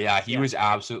 Everywhere. Yeah, he was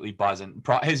absolutely buzzing.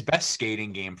 His best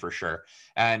skating game for sure.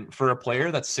 And for a player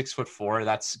that's 6'4",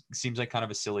 that seems like kind of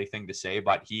a silly thing to say,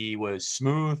 but he was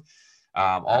smooth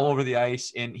all over the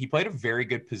ice. And he played a very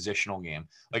good positional game.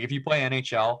 Like if you play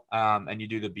NHL and you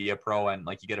do the Be a Pro and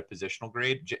like you get a positional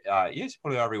grade, yes,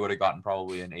 probably would have gotten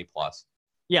probably an A+.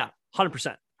 Yeah,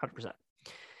 100%.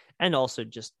 And also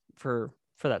just for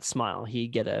that smile, he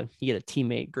get a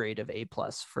teammate grade of A+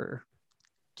 for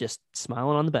just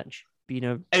smiling on the bench, being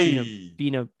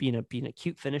a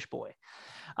cute Finnish boy.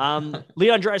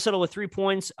 Leon Draisaitl with 3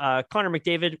 points, Connor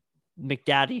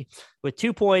McDaddy with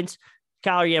 2 points,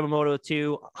 Kyle Yamamoto with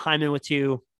 2, Hyman with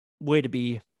 2. Way to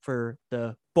be for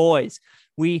the boys.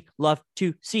 We love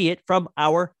to see it from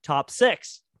our top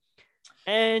 6.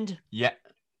 And yeah.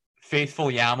 Faithful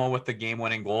Yamo with the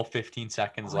game-winning goal, 15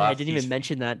 seconds left. I didn't even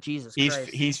mention that. Jesus Christ.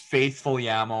 He's faithful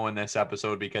Yamo in this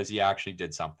episode because he actually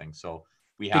did something. So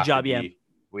we have to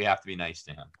be nice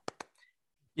to him.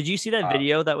 Did you see that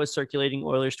video that was circulating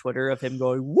Oilers Twitter of him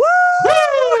going, woo?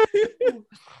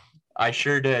 I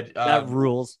sure did. That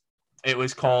rules. It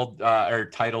was called or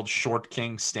titled Short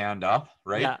King Stand Up,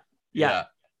 right? Yeah.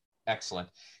 Excellent.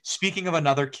 Speaking of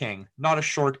another king, not a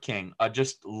short king, a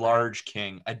just large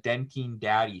king, a denting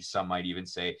daddy, some might even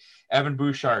say. Evan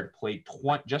Bouchard played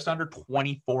just under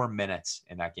 24 minutes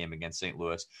in that game against St.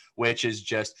 Louis, which is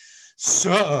just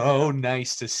so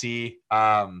nice to see.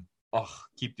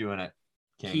 Keep doing it,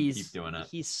 King. Keep doing it.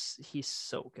 He's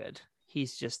so good.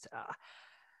 He's just.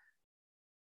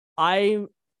 I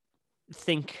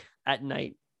think at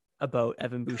night about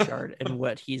Evan Bouchard and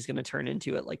what he's going to turn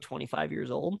into at like 25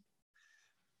 years old?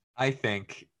 I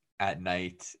think at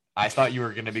night, I thought you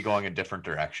were going to be going a different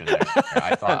direction there.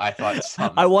 I thought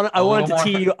something I a little wanted to more.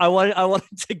 tee you. I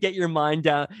wanted to get your mind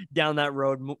down that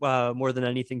road more than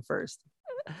anything first.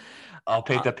 I'll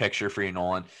paint the picture for you,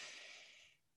 Nolan.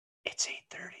 It's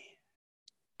 8:30.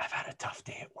 I've had a tough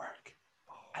day at work.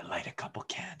 I light a couple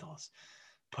candles,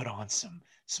 put on some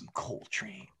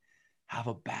Coltrane, have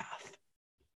a bath,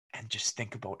 and just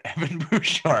think about Evan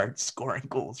Bouchard scoring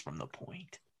goals from the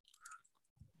point.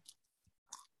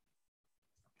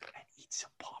 And eat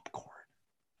some popcorn.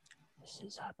 This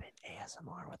has been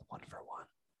ASMR with One for One.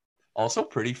 Also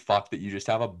pretty fucked that you just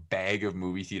have a bag of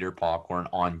movie theater popcorn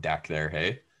on deck there,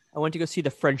 hey? I went to go see The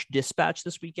French Dispatch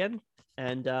this weekend,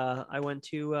 and I went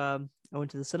to the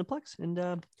Cineplex and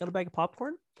got a bag of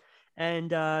popcorn.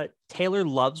 And Taylor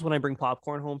loves when I bring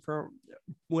popcorn home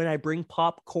when I bring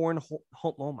popcorn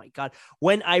home. Oh my God.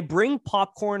 When I bring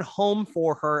popcorn home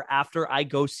for her after I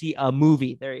go see a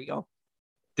movie. There you go.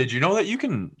 Did you know that you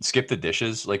can skip the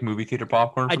dishes like movie theater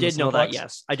popcorn? I did know that.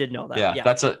 Yes, I did know that. Yeah,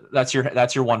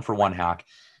 that's your 1 for 1 hack.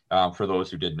 For those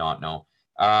who did not know.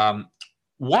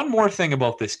 One more thing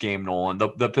about this game, Nolan.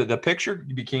 The picture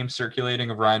became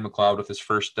circulating of Ryan McLeod with his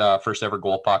first ever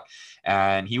goal puck,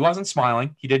 and he wasn't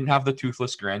smiling. He didn't have the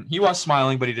toothless grin. He was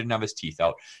smiling, but he didn't have his teeth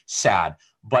out. Sad.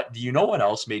 But do you know what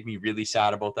else made me really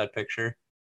sad about that picture?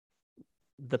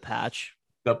 The patch.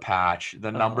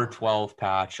 The number 12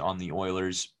 patch on the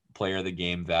Oilers player of the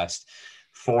game vest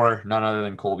for none other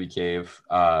than Colby Cave.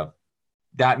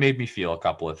 That made me feel a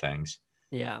couple of things.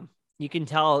 Yeah. You can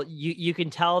tell you can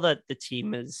tell that the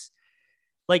team is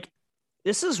like,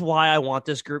 this is why I want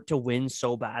this group to win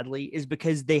so badly, is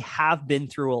because they have been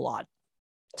through a lot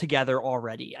together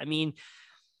already. I mean,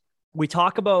 we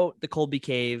talk about the Colby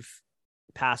Cave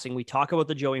passing. We talk about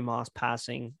the Joey Moss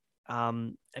passing. I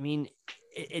mean,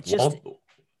 it's just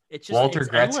Walter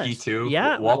Gretzky endless. too.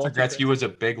 Yeah. Walter Gretzky was a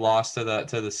big loss to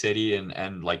the city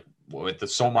and like with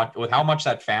how much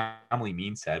that family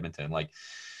means to Edmonton. Like,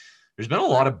 there's been a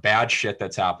lot of bad shit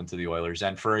that's happened to the Oilers,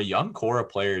 and for a young core of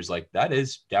players, like, that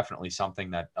is definitely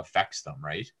something that affects them,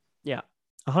 right? Yeah,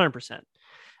 100%.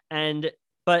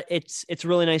 But it's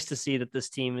really nice to see that this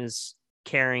team is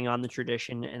carrying on the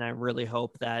tradition, and I really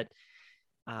hope that,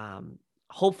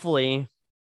 hopefully,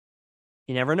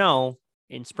 you never know,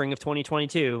 in spring of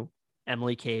 2022,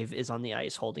 Emily Cave is on the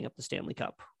ice holding up the Stanley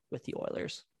Cup with the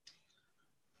Oilers.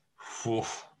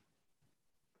 Oof.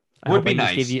 I hope I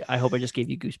just gave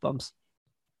you goosebumps.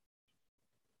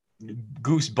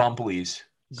 Goose bumplies,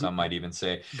 some might even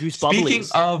say. Goose Speaking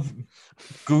bubblies. of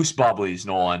goose bubblies,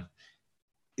 Nolan,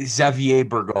 Xavier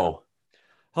Bourgault.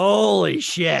 Holy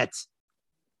shit.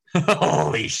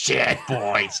 Holy shit,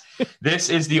 boys.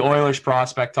 This is the Oilers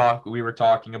prospect talk we were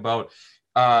talking about.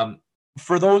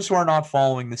 For those who are not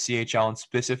following the CHL and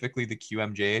specifically the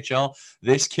QMJHL,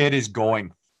 this kid is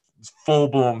going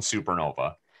full-blown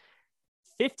supernova.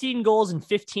 15 goals and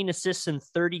 15 assists in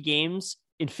 30 games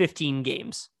in 15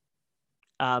 games.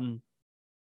 Insane.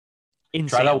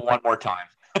 Try that one more time.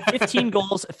 15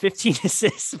 goals, 15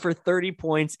 assists for 30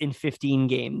 points in 15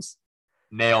 games.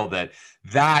 Nailed it.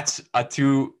 That's a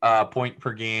 2 point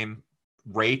per game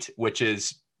rate, which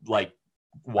is like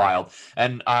wild.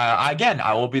 And again,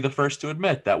 I will be the first to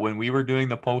admit that when we were doing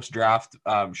the post-draft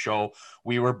show,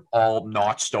 we were all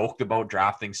not stoked about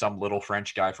drafting some little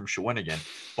French guy from Shawinigan.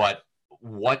 But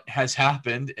what has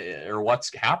happened, or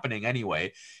what's happening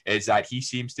anyway, is that he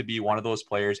seems to be one of those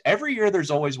players. Every year there's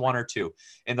always one or two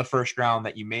in the first round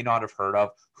that you may not have heard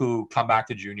of who come back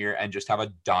to junior and just have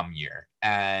a dumb year.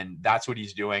 And that's what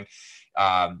he's doing.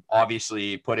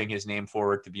 Obviously putting his name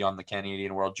forward to be on the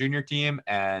Canadian World Junior team,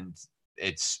 and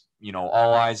it's, you know,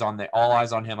 all eyes on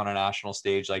him on a national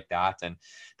stage like that. And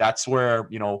that's where,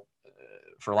 you know,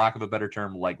 for lack of a better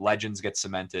term, like, legends get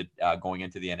cemented going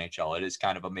into the NHL. It is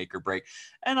kind of a make or break.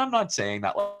 And I'm not saying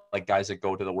that like guys that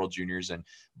go to the World Juniors and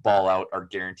ball out are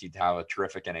guaranteed to have a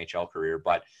terrific NHL career,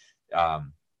 but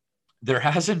there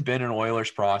hasn't been an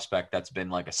Oilers prospect that's been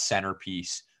like a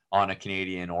centerpiece on a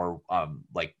Canadian or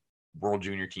like World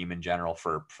Junior team in general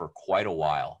for quite a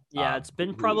while. Yeah, it's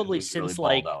been probably since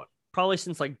really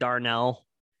like Darnell,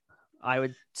 I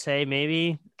would say,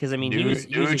 maybe, because I mean he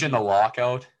was in the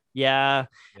lockout. Yeah.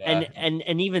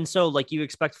 And even so, like, you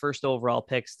expect first overall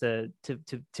picks to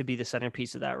be the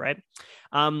centerpiece of that, right?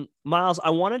 Miles, I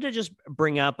wanted to just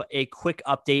bring up a quick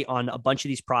update on a bunch of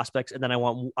these prospects, and then I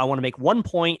want to make one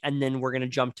point, and then we're going to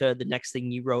jump to the next thing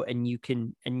you wrote, and you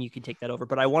can take that over.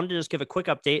 But I wanted to just give a quick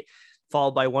update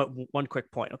followed by one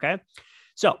quick point. Okay.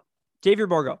 So Xavier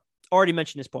Bourgault, already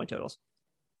mentioned his point totals.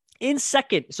 In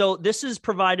second, so this is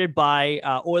provided by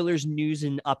Oilers News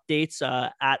and Updates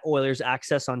at Oilers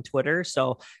Access on Twitter.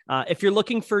 So if you're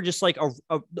looking for just like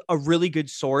a really good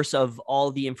source of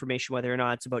all the information, whether or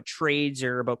not it's about trades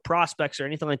or about prospects or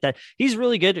anything like that, he's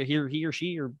really good. He or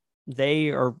she or they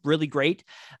are really great.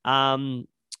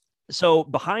 So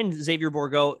behind Xavier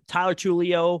Bourgault, Tyler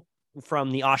Tullio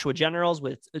from the Oshawa Generals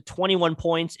with 21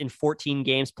 points in 14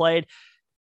 games played,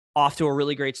 off to a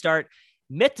really great start.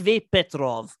 Matvei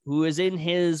Petrov, who is in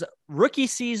his rookie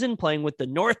season playing with the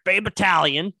North Bay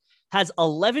Battalion, has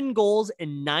 11 goals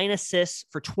and 9 assists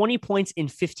for 20 points in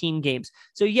 15 games.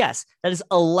 So yes, that is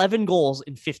 11 goals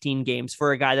in 15 games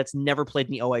for a guy that's never played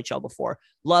in the OHL before.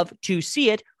 Love to see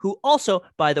it. Who also,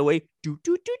 by the way,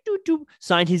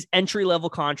 signed his entry-level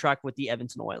contract with the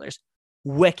Edmonton Oilers.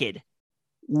 Wicked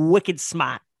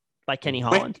smart by Kenny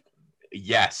Holland.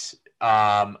 Yes.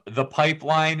 The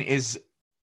pipeline is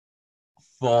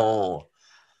full.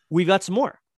 We've got some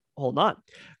more. Hold on.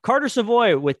 Carter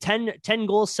Savoy with 10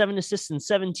 goals, 7 assists, and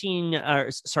 10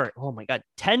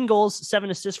 goals, 7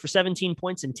 assists for 17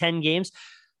 points in 10 games.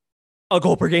 A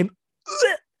goal per game.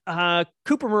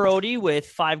 Cooper Marody with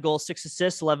 5 goals, 6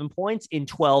 assists, 11 points in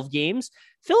 12 games.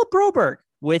 Philip Broberg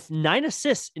with 9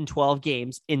 assists in 12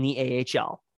 games in the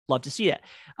AHL. Love to see that.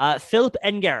 Philip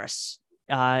Engaris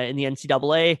in the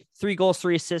NCAA, 3 goals,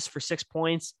 3 assists for 6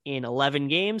 points in 11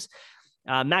 games.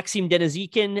 Maxim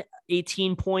Denizikin,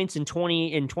 18 points in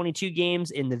 22 games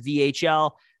in the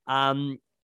VHL. I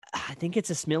think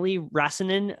it's Smiley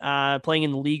Rasanen playing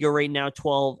in the Liga right now,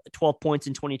 12 points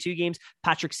in 22 games.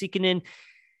 Patrick Sikkanen,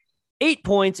 8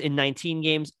 points in 19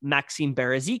 games. Maxim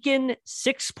Barazikin,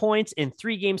 6 points in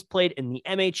 3 games played in the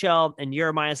MHL. And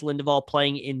Jeremias Lindeval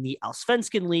playing in the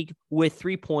Allsvenskan League with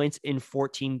 3 points in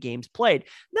 14 games played.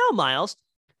 Now, Miles,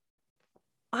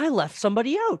 I left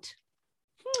somebody out.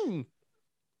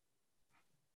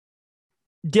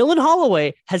 Dylan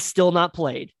Holloway has still not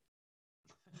played.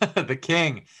 The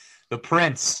king, the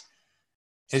prince.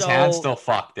 His hand's still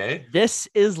fucked, eh? This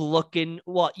is looking,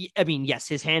 well, I mean, yes,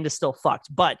 his hand is still fucked,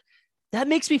 but that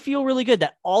makes me feel really good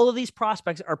that all of these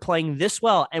prospects are playing this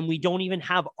well, and we don't even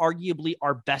have arguably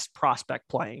our best prospect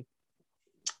playing.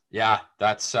 Yeah,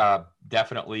 that's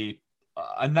definitely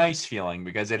a nice feeling,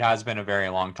 because it has been a very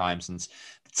long time since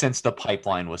the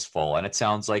pipeline was full, and it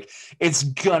sounds like it's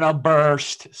gonna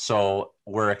burst. So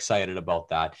we're excited about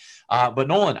that. But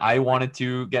Nolan, I wanted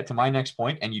to get to my next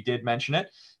point, and you did mention it.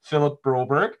 Philip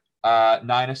Broberg,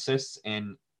 9 assists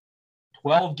in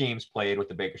 12 games played with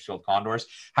the Bakersfield Condors,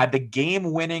 had the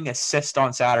game-winning assist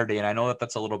on Saturday. And I know that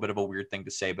that's a little bit of a weird thing to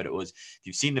say, but it was, if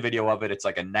you've seen the video of it, it's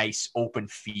like a nice open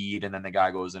feed, and then the guy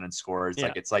goes in and scores.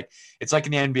 Yeah. It's like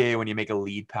in the NBA when you make a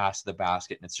lead pass to the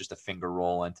basket and it's just a finger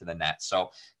roll into the net. So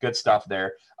good stuff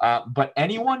there. But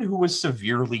anyone who was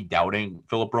severely doubting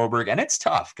Philip Broberg, and it's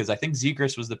tough because I think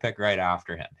Zegras was the pick right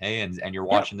after him. Hey, and you're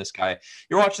watching this guy.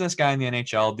 You're watching this guy in the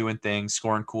NHL doing things,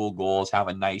 scoring cool goals,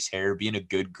 having nice hair, being a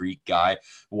good Greek guy,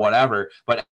 whatever.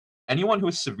 But anyone who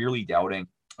is severely doubting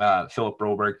Philip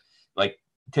Broberg, like,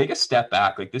 take a step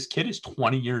back. Like, this kid is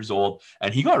 20 years old,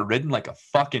 and he got ridden like a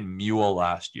fucking mule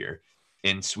last year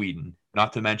in Sweden.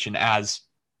 Not to mention as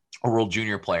a World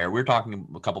Junior player. We were talking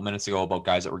a couple minutes ago about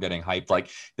guys that were getting hyped. Like,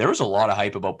 there was a lot of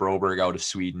hype about Broberg out of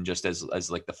Sweden, just as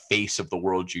like the face of the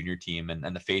World Junior team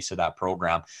and the face of that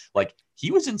program. Like, he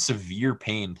was in severe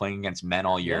pain playing against men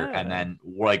all year, and then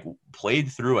like played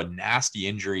through a nasty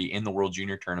injury in the World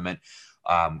Junior tournament.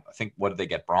 I think, what did they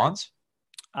get? Bronze?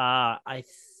 Well,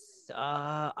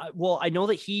 I know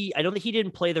that he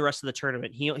didn't play the rest of the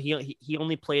tournament. He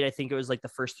only played, I think it was like the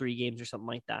first 3 games or something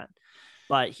like that.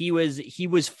 But he was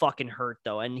fucking hurt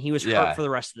though, and he was hurt for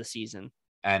the rest of the season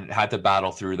and had to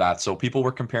battle through that. So people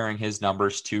were comparing his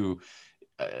numbers to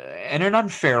in an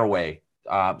unfair way.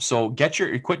 So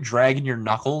quit dragging your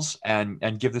knuckles and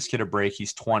give this kid a break.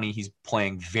 He's 20. He's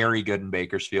playing very good in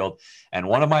Bakersfield. And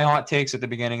one of my hot takes at the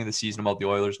beginning of the season about the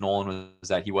Oilers, Nolan, was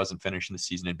that he wasn't finishing the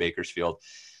season in Bakersfield.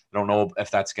 I don't know if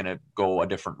that's going to go a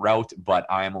different route, but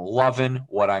I am loving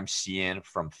what I'm seeing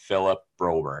from Philip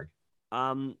Broberg.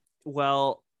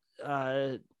 Well,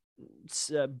 Sarah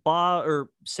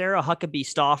Huckabee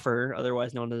Stauffer,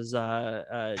 otherwise known as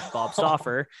Bob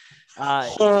Stauffer,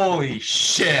 holy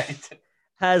shit,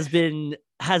 has been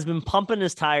pumping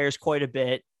his tires quite a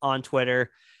bit on Twitter.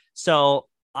 So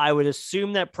I would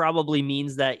assume that probably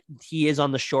means that he is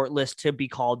on the short list to be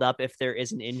called up if there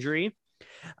is an injury.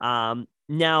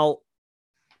 Now,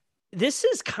 this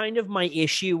is kind of my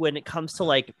issue when it comes to,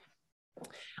 like,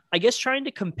 I guess, trying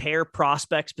to compare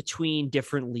prospects between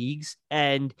different leagues.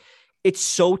 And it's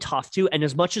so tough to. And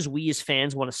as much as we as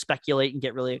fans want to speculate and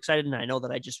get really excited, and I know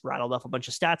that I just rattled off a bunch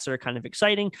of stats that are kind of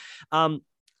exciting,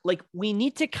 like we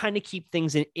need to kind of keep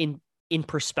things in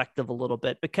perspective a little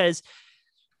bit, because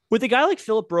with a guy like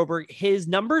Philip Broberg, his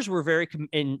numbers were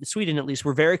in Sweden at least,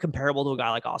 were very comparable to a guy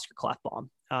like Oscar Klefbom,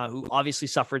 who obviously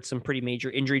suffered some pretty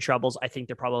major injury troubles. I think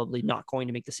they're probably not going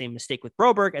to make the same mistake with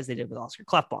Broberg as they did with Oscar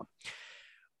Klefbom.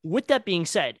 With that being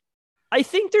said, I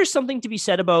think there's something to be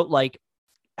said about like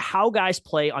how guys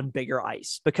play on bigger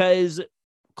ice, because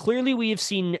clearly we have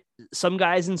seen some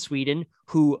guys in Sweden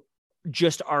who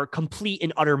just are complete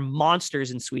and utter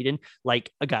monsters in Sweden, like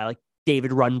a guy like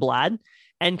David Rundblad,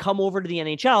 and come over to the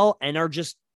NHL and are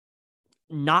just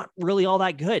not really all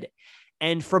that good.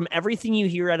 And from everything you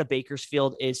hear out of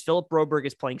Bakersfield is Philip Broberg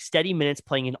is playing steady minutes,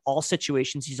 playing in all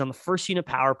situations. He's on the first unit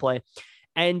power play,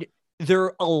 and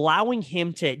they're allowing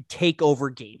him to take over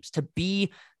games, to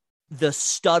be the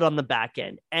stud on the back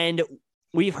end. And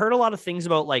we've heard a lot of things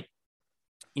about, like,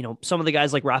 you know, some of the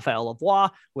guys like Raphael Lavoie,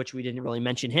 which we didn't really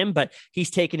mention him, but he's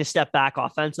taken a step back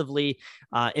offensively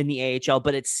in the AHL.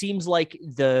 But it seems like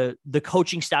the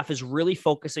coaching staff is really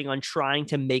focusing on trying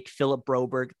to make Philip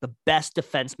Broberg the best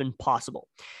defenseman possible.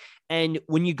 And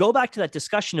when you go back to that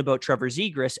discussion about Trevor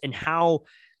Zegras and how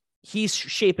he's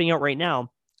shaping out right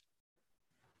now,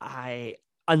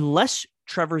 unless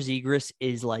Trevor Zegras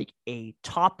is like a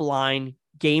top line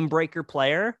game breaker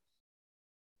player,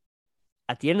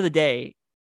 at the end of the day,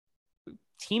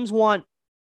 teams want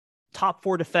top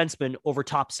 4 defensemen over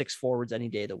top 6 forwards any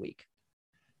day of the week.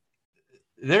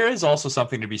 There is also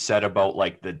something to be said about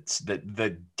like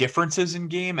the differences in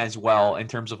game as well, in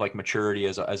terms of like maturity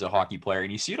as a hockey player.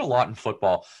 And you see it a lot in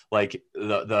football. Like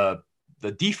the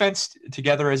defense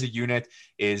together as a unit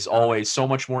is always so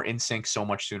much more in sync, so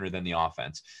much sooner than the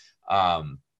offense. I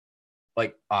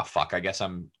guess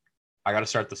I got to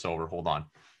start this over. Hold on.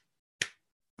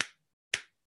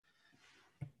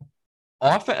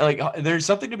 There's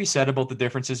something to be said about the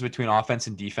differences between offense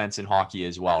and defense in hockey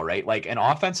as well, right? Like an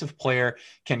offensive player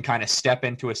can kind of step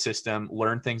into a system,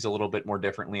 learn things a little bit more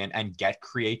differently, and get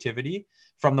creativity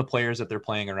from the players that they're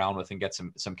playing around with and get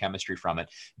some chemistry from it.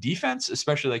 Defense,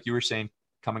 especially like you were saying,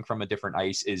 coming from a different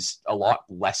ice, is a lot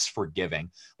less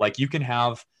forgiving. Like you can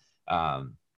have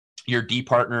your D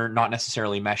partner not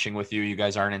necessarily meshing with you. You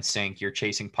guys aren't in sync. You're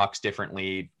chasing pucks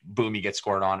differently. Boom, you get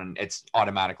scored on, and it's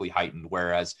automatically heightened.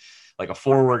 Whereas like a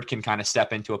forward can kind of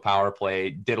step into a power play,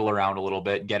 diddle around a little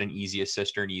bit, get an easy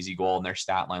assist or an easy goal, and their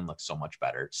stat line looks so much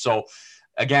better. So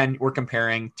again, we're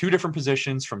comparing 2 different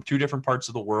positions from 2 different parts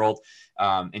of the world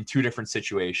in 2 different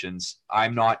situations.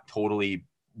 I'm not totally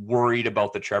worried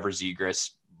about the Trevor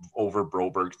Zegras over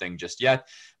Broberg thing just yet,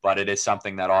 but it is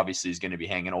something that obviously is going to be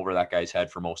hanging over that guy's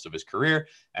head for most of his career.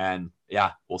 And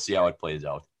yeah, we'll see how it plays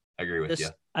out. I agree with you.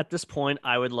 At this point,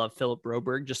 I would love Philip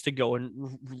Broberg just to go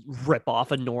and rip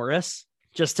off a Norris,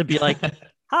 just to be like,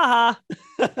 ha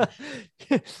ha,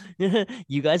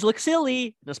 you guys look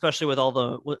silly, especially with all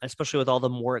the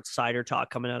Moritz Seider talk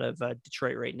coming out of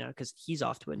Detroit right now, because he's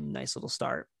off to a nice little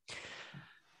start.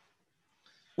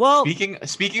 Well,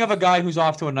 speaking of a guy who's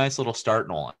off to a nice little start,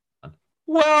 Nolan.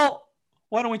 Well,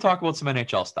 why don't we talk about some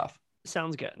NHL stuff?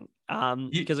 Sounds good.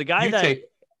 Because a guy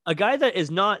that is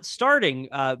not starting,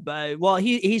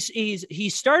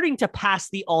 he's starting to pass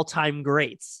the all-time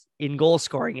greats in goal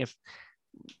scoring. If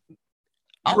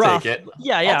I'll take it.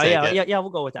 Yeah, we'll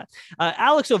go with that.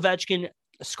 Alex Ovechkin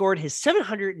scored his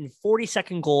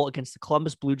 742nd goal against the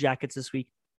Columbus Blue Jackets this week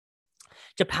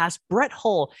to pass Brett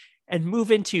Hull and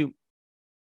move into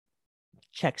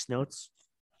checks notes.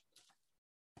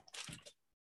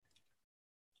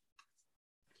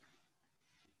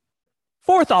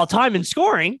 Fourth all time in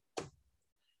scoring.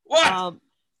 What?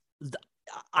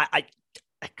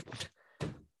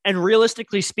 And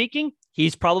realistically speaking,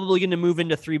 he's probably going to move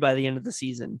into 3 by the end of the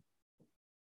season.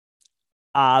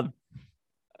 I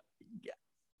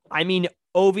mean,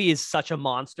 Ovi is such a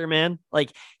monster, man.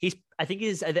 Like I think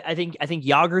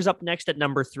Yager's up next at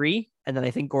number 3, and then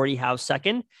I think Gordie Howe's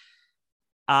second.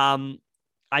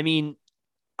 I mean,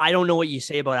 I don't know what you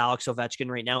say about Alex Ovechkin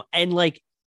right now, and like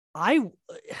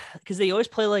because they always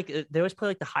play like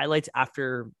the highlights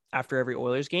after every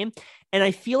Oilers game, and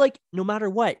I feel like no matter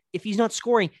what, if he's not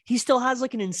scoring, he still has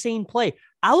like an insane play.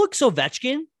 Alex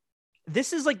Ovechkin,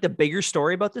 this is like the bigger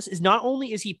story about this, is not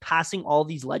only is he passing all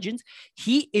these legends,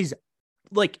 he is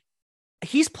like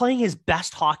he's playing his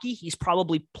best hockey he's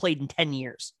probably played in 10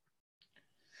 years.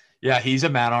 Yeah, he's a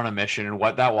man on a mission, and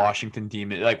what that Washington team,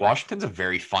 like Washington's a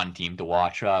very fun team to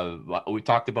watch. We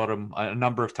talked about him a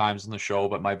number of times on the show,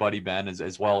 but my buddy Ben,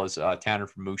 as well as Tanner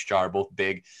from Moose Jaw, are both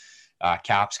big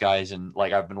Caps guys, and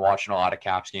like I've been watching a lot of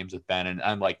Caps games with Ben, and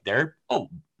I'm like, they're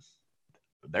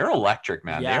electric,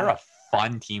 man. Yeah. They're a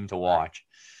fun team to watch.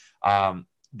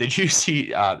 Did you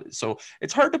see? So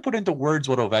it's hard to put into words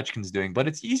what Ovechkin's doing, but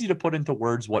it's easy to put into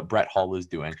words what Brett Hull is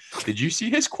doing. Did you see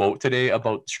his quote today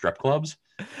about strip clubs?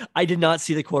 I did not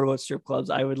see the quote about strip clubs.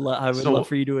 I would love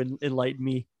for you to enlighten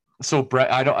me. So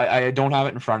Brett, I don't have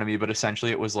it in front of me, but essentially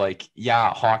it was like,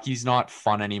 yeah, hockey's not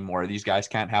fun anymore. These guys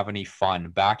can't have any fun.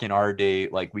 Back in our day,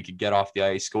 like we could get off the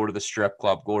ice, go to the strip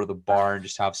club, go to the bar, and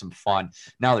just have some fun.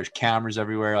 Now there's cameras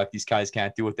everywhere. Like these guys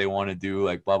can't do what they want to do.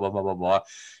 Like blah blah blah blah blah.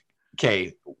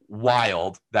 Okay,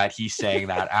 wild that he's saying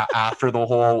that after the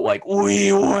whole like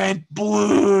we went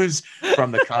Blues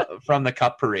from the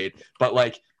cup parade. But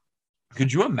like,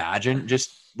 could you imagine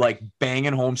just like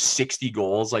banging home 60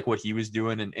 goals like what he was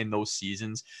doing in those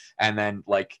seasons, and then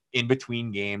like in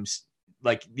between games,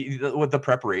 like with the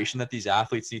preparation that these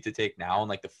athletes need to take now and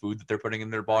like the food that they're putting in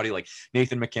their body. Like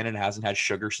Nathan McKinnon hasn't had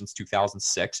sugar since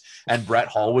 2006, and Brett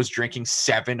Hull was drinking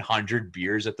 700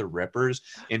 beers at the Rippers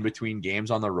in between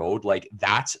games on the road. Like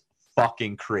that's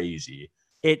fucking crazy.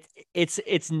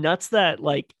 It's nuts that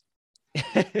like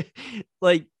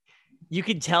like you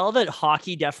can tell that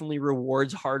hockey definitely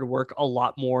rewards hard work a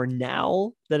lot more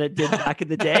now than it did back in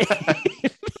the day.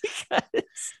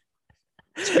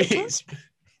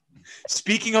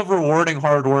 Speaking of rewarding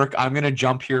hard work, I'm going to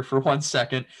jump here for 1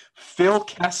 second. Phil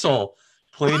Kessel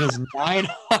played his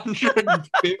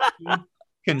 950th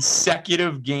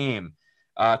consecutive game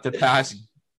to pass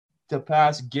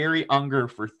Gary Unger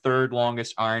for third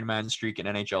longest Ironman streak in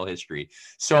NHL history.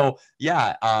 So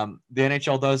yeah, the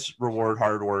NHL does reward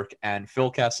hard work, and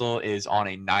Phil Kessel is on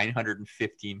a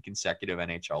 915 consecutive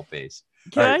NHL pace.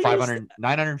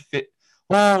 950.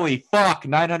 Holy fuck,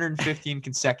 915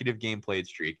 consecutive game played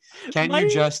streak. You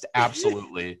just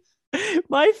absolutely.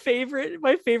 My favorite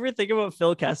thing about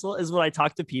Phil Kessel is when I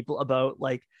talk to people about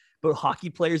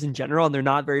hockey players in general, and they're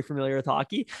not very familiar with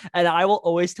hockey, and I will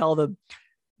always tell them,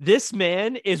 this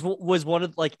man was one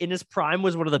of, like, in his prime,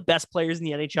 was one of the best players in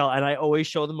the NHL. And I always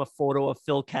show them a photo of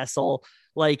Phil Kessel,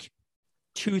 like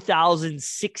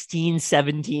 2016,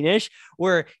 17-ish,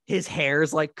 where his hair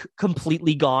is like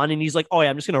completely gone. And he's like, oh yeah,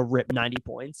 I'm just going to rip 90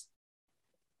 points.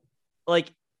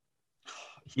 Like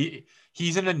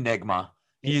he's an enigma.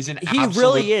 He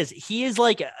really is. He is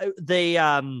like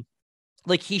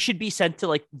like he should be sent to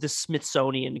like the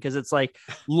Smithsonian, because it's like,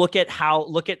 look at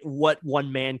what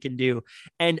one man can do.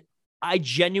 And I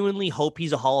genuinely hope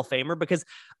he's a Hall of Famer, because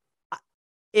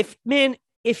if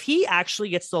he actually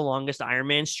gets the longest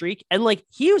Ironman streak, and like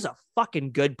he was a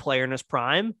fucking good player in his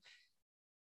prime,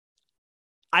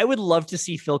 I would love to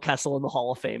see Phil Kessel in the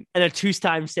Hall of Fame, and a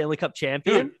 2-time Stanley Cup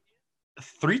champion. Dude,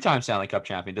 3-time Stanley Cup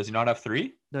champion. Does he not have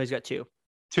 3? No, he's got 2.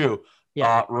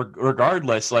 Yeah.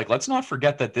 Regardless, like, let's not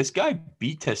forget that this guy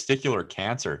beat testicular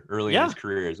cancer early in his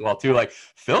career as well, too. Like,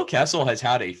 Phil Kessel has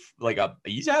had he's got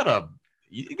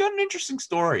an interesting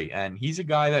story, and he's a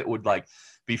guy that would like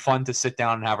be fun to sit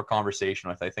down and have a conversation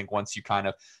with. I think once you kind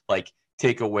of like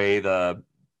take away the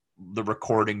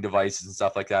recording devices and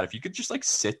stuff like that, if you could just like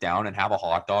sit down and have a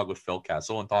hot dog with Phil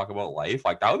Kessel and talk about life,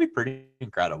 like that would be pretty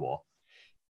incredible.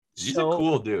 He's a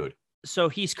cool dude. So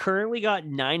he's currently got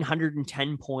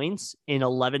 910 points in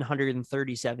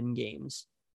 1,137 games.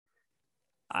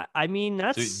 I mean,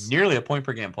 that's nearly a point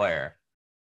per game player.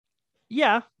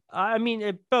 Yeah. I mean,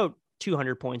 about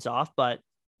 200 points off, but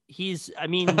he's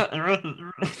but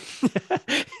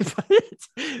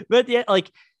yeah,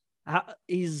 like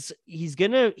he's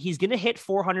gonna hit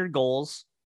 400 goals,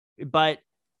 but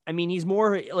I mean, he's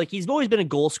more like, he's always been a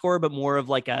goal scorer, but more of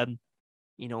like a,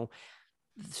 more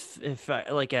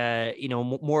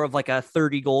of like a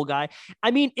 30 goal guy.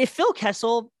 I mean, if Phil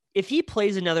Kessel, if he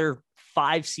plays another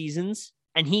 5 seasons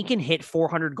and he can hit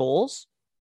 400 goals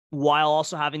while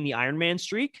also having the Ironman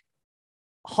streak,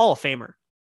 Hall of Famer.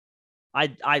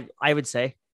 I would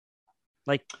say,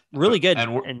 like, really good,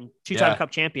 and 2-time Cup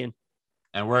champion.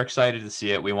 And we're excited to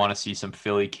see it. We want to see some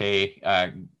Philly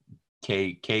KK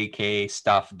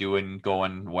stuff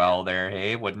going well there.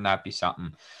 Hey, wouldn't that be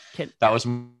something? That was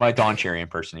my Don Cherry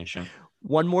impersonation.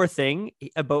 One more thing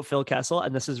about Phil Kessel,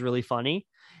 and this is really funny,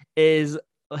 is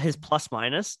his plus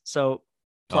minus. So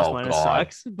plus minus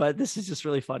sucks, but this is just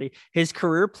really funny. His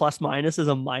career plus minus is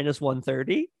a minus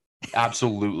 130.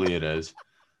 Absolutely, it is.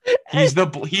 He's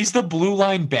the blue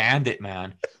line bandit,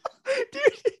 man. Dude,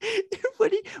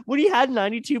 when he had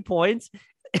 92 points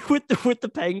with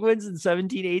the Penguins in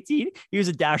 17-18, he was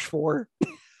a -4.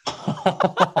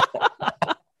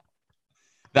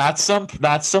 That's some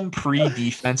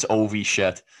pre-defense OV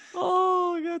shit.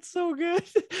 Oh, that's so good.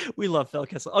 We love Phil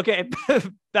Kessel. Okay,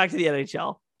 back to the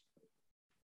NHL.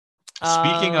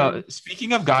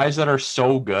 Speaking of guys that are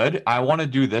so good, I want to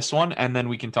do this one, and then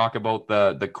we can talk about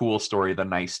the cool story, the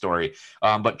nice story.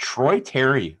 But Troy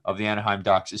Terry of the Anaheim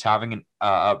Ducks is having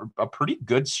a pretty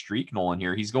good streak, Nolan.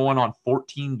 Here, he's going on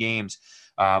 14 games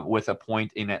with a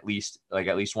point in at least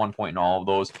 1 point in all of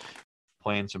those.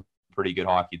 Playing some pretty good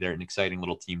hockey. They're an exciting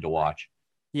little team to watch.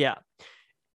 Yeah,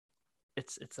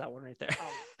 it's that one right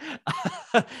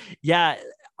there. Yeah.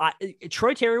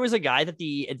 Troy Terry was a guy that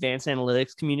the advanced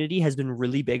analytics community has been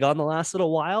really big on the last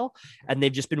little while, and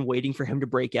they've just been waiting for him to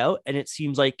break out. And it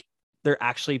seems like they're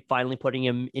actually finally putting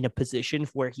him in a position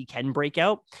where he can break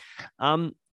out. I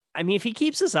mean, if he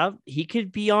keeps this up, he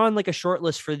could be on like a short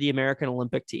list for the American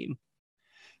Olympic team.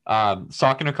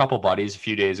 Talking to a couple buddies a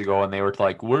few days ago, and they were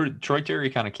like, Troy Terry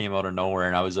kind of came out of nowhere,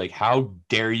 and I was like, how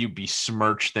dare you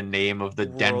besmirch the name of the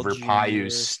World Denver Junior.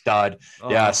 Paiutes stud? Oh.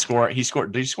 Yeah, did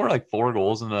he score like 4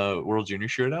 goals in the World Junior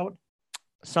shootout?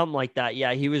 Something like that.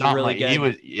 Yeah, he was Something really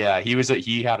good.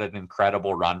 He had an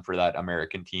incredible run for that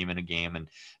American team in a game, and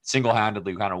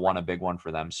single-handedly kind of won a big one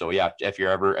for them. So yeah, if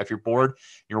you're bored,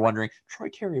 you're wondering, Troy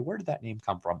Terry, where did that name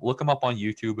come from? Look him up on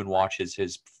YouTube and watch his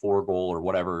 4-goal or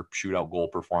whatever shootout goal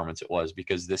performance it was,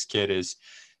 because this kid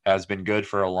has been good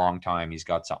for a long time. He's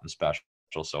got something special.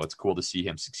 So it's cool to see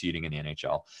him succeeding in the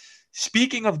NHL.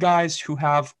 Speaking of guys who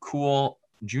have cool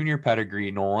junior pedigree,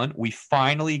 Nolan, we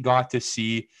finally got to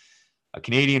see a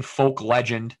Canadian folk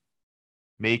legend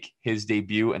make his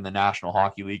debut in the National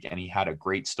Hockey League, and he had a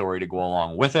great story to go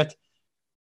along with it.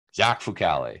 Zach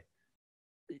Fucale.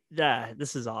 Yeah,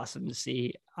 this is awesome to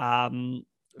see.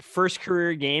 First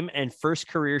career game and first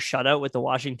career shutout with the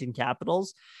Washington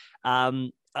Capitals.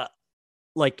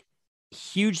 Like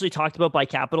hugely talked about by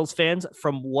Capitals fans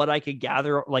from what I could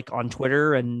gather, like on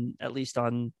Twitter and at least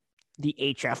on the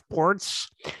HF ports,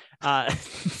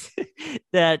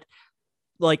 that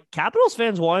like Capitals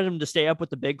fans wanted him to stay up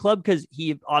with the big club because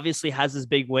he obviously has his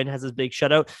big win, has his big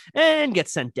shutout, and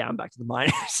gets sent down back to the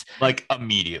minors. Like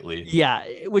immediately. Yeah,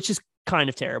 which is kind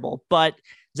of terrible. But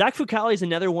Zach Fucale is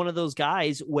another one of those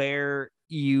guys where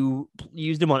you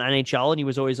used him on NHL and he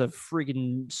was always a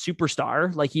freaking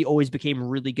superstar. Like he always became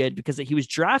really good because he was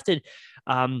drafted.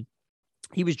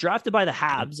 He was drafted by the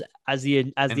Habs as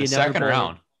the second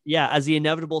round. Yeah, as the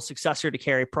inevitable successor to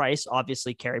Carey Price.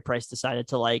 Obviously, Carey Price decided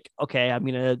to like, okay, I'm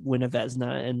going to win a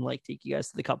Vezina and like take you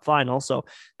guys to the Cup final. So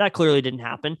that clearly didn't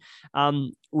happen.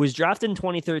 Was drafted in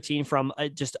 2013 from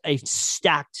just a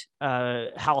stacked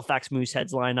Halifax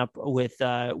Mooseheads lineup with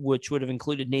which would have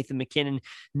included Nathan McKinnon,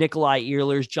 Nikolai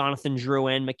Ehlers, Jonathan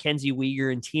Drouin, Mackenzie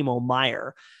Weegar, and Timo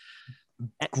Meyer.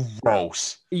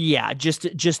 Gross. Yeah, just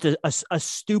a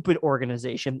stupid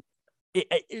organization.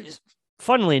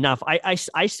 Funnily enough,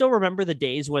 I still remember the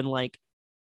days when like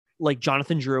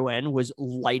Jonathan Drouin was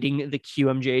lighting the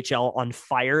QMJHL on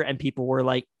fire, and people were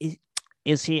like,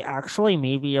 "Is he actually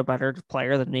maybe a better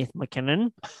player than Nathan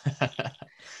McKinnon?"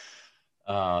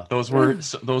 Those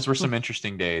were some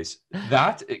interesting days.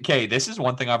 This is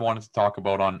one thing I've wanted to talk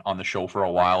about on the show for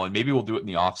a while, and maybe we'll do it in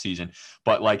the off season.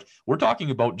 But like we're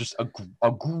talking about just a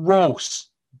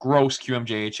gross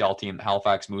QMJHL team,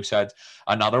 Halifax Mooseheads.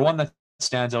 Another one that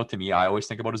stands out to me, I always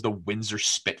think about, is the Windsor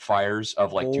Spitfires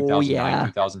of like 2009,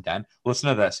 2010. Listen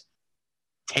to this: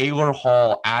 Taylor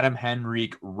Hall, Adam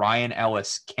Henrique, Ryan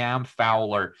Ellis, Cam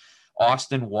Fowler,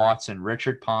 Austin Watson,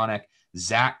 Richard Panik,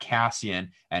 Zach Cassian,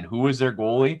 and who was their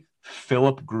goalie?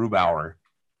 Philip Grubauer.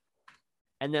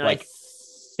 And then I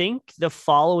think the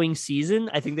following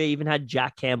season, I think they even had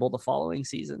Jack Campbell the following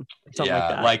season. Something like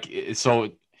that. Like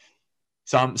so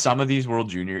some of these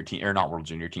World Junior team, or not World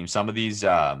Junior teams, some of these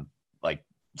like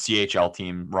CHL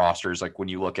team rosters, like when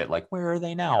you look at like where are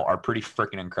they now, are pretty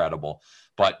freaking incredible.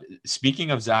 But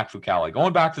speaking of Zach Fucale,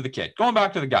 going back to the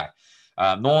guy,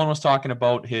 Nolan was talking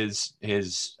about his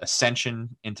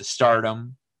ascension into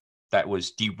stardom that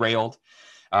was derailed.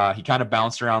 He kind of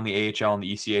bounced around the AHL and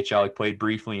the ECHL. He played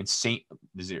briefly in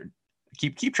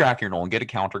keep track here, Nolan. Get a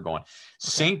counter going.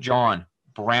 St. John,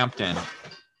 Brampton,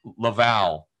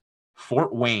 Laval,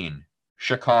 Fort Wayne,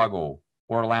 Chicago,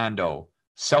 Orlando,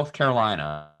 South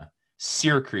Carolina,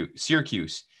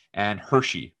 Syracuse, and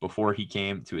Hershey before he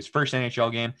came to his first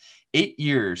NHL game 8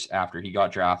 years after he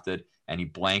got drafted, and he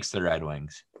blanks the Red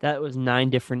Wings. That was 9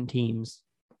 different teams.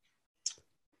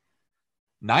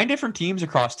 9 different teams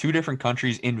across 2 different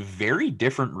countries in very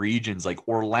different regions, like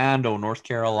Orlando, North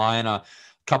Carolina,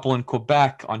 a couple in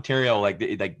Quebec, Ontario. Like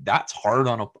that's hard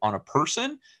on a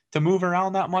person to move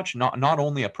around that much. Not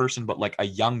only a person, but like a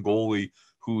young goalie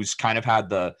who's kind of had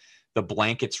the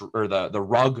blankets or the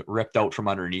rug ripped out from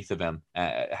underneath of him,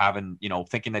 having,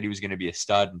 thinking that he was going to be a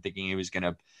stud and thinking he was going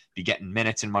to be getting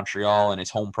minutes in Montreal in his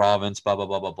home province, blah, blah,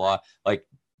 blah, blah, blah. Like,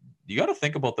 you got to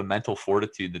think about the mental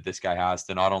fortitude that this guy has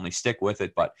to not only stick with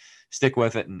it, but stick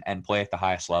with it and play at the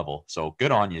highest level. So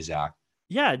good on you, Zach.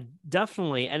 Yeah,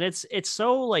 definitely. And it's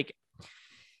so like,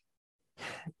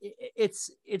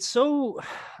 it's so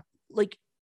like,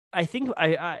 I think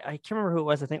I can't remember who it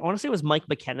was. I want to say it was Mike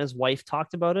McKenna's wife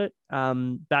talked about it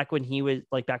back when he was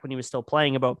still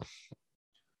playing, about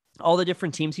all the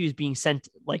different teams he was being sent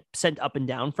up and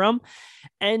down from.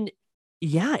 And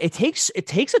yeah, it takes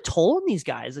a toll on these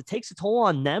guys. It takes a toll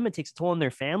on them. It takes a toll on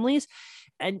their families.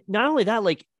 And not only that,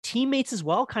 like teammates as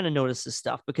well kind of notice this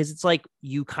stuff, because it's like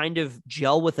you kind of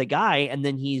gel with a guy and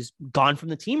then he's gone from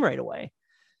the team right away.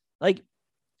 Like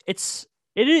it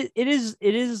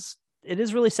is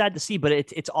really sad to see, but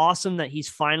it's awesome that he's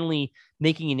finally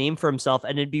making a name for himself.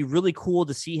 And it'd be really cool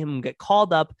to see him get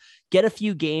called up, get a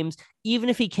few games, even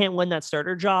if he can't win that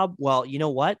starter job. Well, you know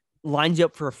what? Lines you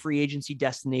up for a free agency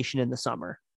destination in the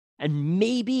summer. And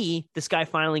maybe this guy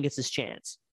finally gets his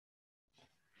chance.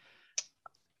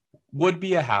 Would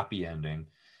be a happy ending.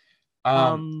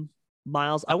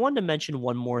 Miles, I wanted to mention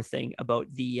one more thing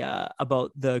about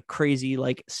the crazy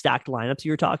like stacked lineups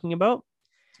you were talking about.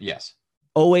 Yes.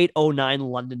 08-09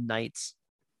 London Knights.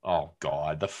 Oh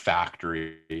God, the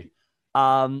factory.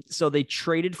 So they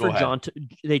traded for John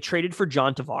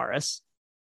Tavares.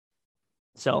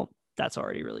 So that's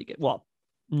already really good. Well,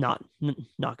 not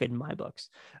good in my books.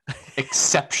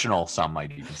 Exceptional, some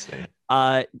might even say.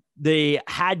 They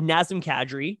had Nazem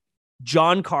Kadri,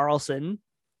 John Carlson,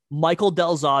 Michael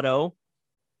Del Zotto.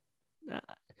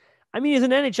 I mean, he's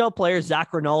an NHL player,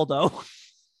 Zach Ronaldo.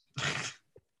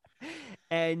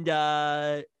 and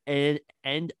Akeem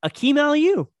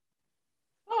Aliu.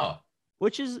 Oh,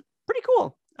 which is pretty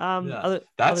cool.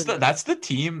 That's the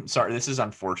team. Sorry, this is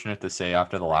unfortunate to say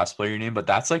after the last player name, but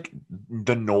that's like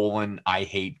the Nolan I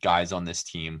hate guys on this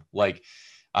team. Like,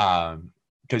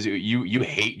 because you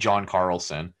hate John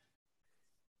Carlson.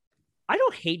 I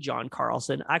don't hate John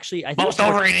Carlson. Actually, I think most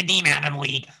overrated D-man in the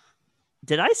league.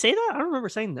 Did I say that? I don't remember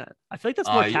saying that. I feel like that's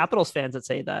more Capitals fans that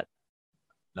say that.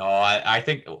 No, I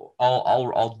think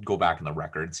I'll go back in the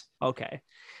records. Okay.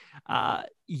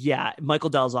 Yeah, Michael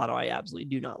Del Zotto, I absolutely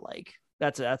do not like.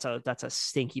 That's a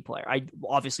stinky player. I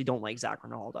obviously don't like Zach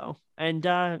Ronaldo. And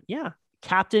yeah,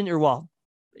 captain, or well,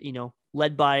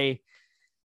 led by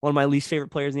one of my least favorite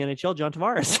players in the NHL, John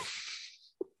Tavares.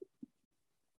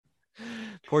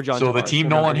 Poor John. So Tavares the team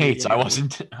no one hates. I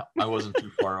wasn't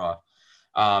too far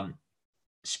off.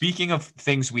 Speaking of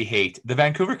things we hate, the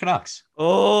Vancouver Canucks.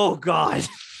 Oh God.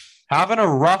 Having a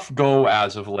rough go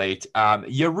as of late.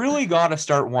 You really got to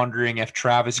start wondering if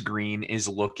Travis Green is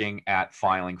looking at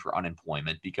filing for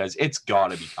unemployment, because it's got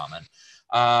to be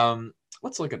coming.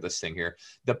 Let's look at this thing here.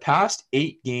 The past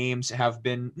 8 games have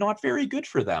been not very good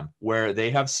for them, where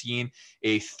they have seen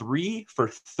a 3 for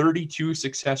 32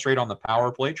 success rate on the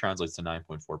power play, translates to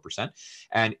 9.4%,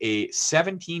 and a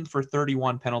 17 for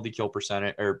 31 penalty kill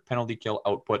percentage, or penalty kill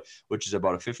output, which is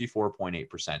about a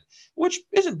 54.8%, which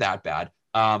isn't that bad.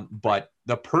 But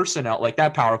the personnel, like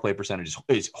that power play percentage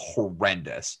is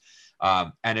horrendous.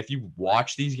 And if you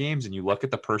watch these games and you look at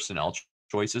the personnel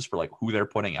choices for like who they're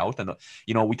putting out, and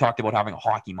we talked about having a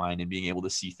hockey mind and being able to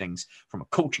see things from a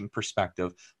coaching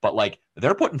perspective, but like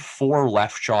they're putting 4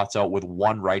 left shots out with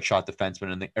 1 right shot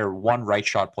defenseman or 1 right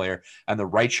shot player, and the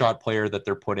right shot player that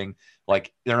they're putting,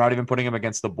 like they're not even putting him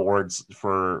against the boards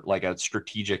for like a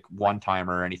strategic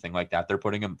one-timer or anything like that. They're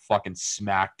putting him fucking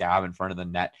smack dab in front of the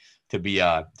net to be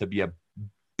a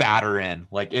batter in.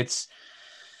 Like it's,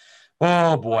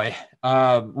 oh boy.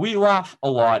 We laugh a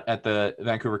lot at the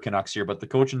Vancouver Canucks here, but the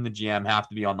coach and the GM have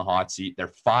to be on the hot seat.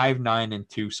 They're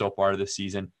 5-9-2 so far this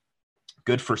season.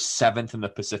 Good for 7th in the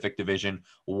Pacific Division,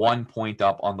 1 point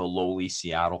up on the lowly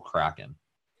Seattle Kraken.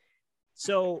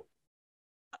 So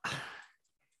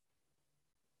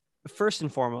first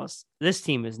and foremost, this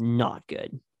team is not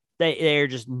good. They're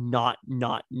just not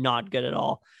good at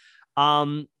all.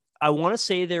 I want to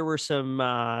say there were some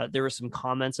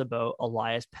comments about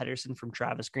Elias Pettersson from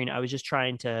Travis Green. I was just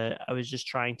trying to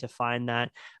find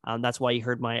that. That's why you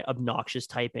heard my obnoxious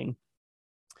typing.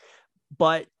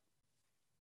 But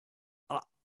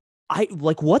I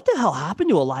like, what the hell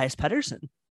happened to Elias Pettersson?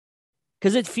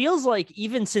 Because it feels like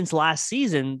even since last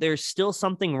season, there's still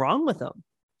something wrong with him.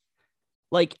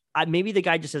 Like maybe the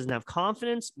guy just doesn't have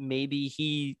confidence. Maybe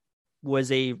he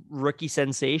was a rookie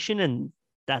sensation and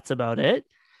that's about it.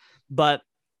 But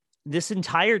this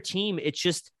entire team, it's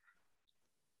just,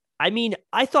 I mean,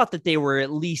 I thought that they were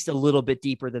at least a little bit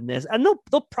deeper than this, and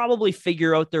they'll probably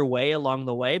figure out their way along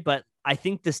the way. But I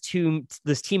think this team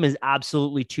has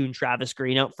absolutely tuned Travis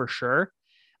Green out for sure.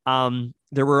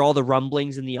 There were all the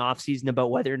rumblings in the offseason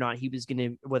about whether or not he was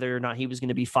going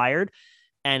to be fired.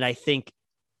 And I think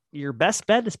your best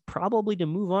bet is probably to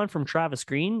move on from Travis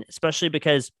Green, especially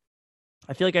because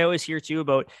I feel like I always hear too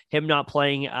about him not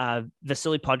playing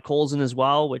Vasily Podkolzin as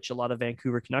well, which a lot of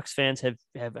Vancouver Canucks fans have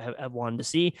wanted to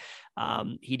see.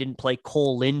 He didn't play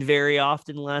Cole Lind very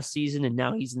often last season, and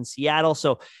now he's in Seattle.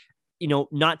 So,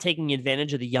 not taking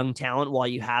advantage of the young talent while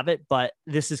you have it, but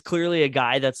this is clearly a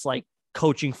guy that's like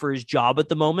coaching for his job at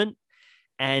the moment.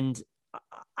 And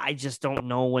I just don't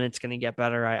know when it's going to get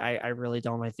better. I really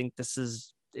don't. I think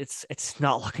it's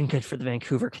not looking good for the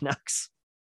Vancouver Canucks.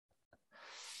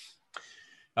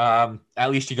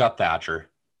 At least you got Thatcher.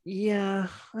 Yeah,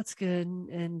 that's good.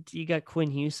 And you got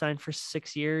Quinn Hughes signed for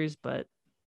 6 years, but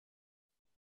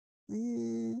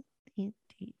do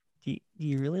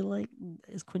you really like?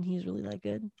 Is Quinn Hughes really that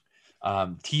good?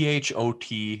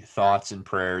 THOT thoughts and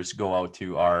prayers go out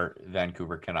to our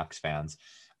Vancouver Canucks fans.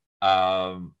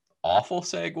 Awful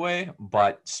segue,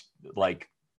 but like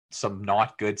some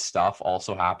not good stuff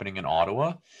also happening in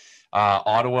Ottawa.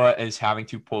 Ottawa is having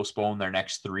to postpone their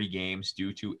next 3 games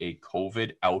due to a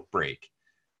COVID outbreak.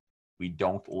 We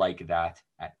don't like that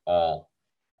at all.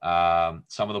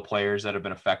 Some of the players that have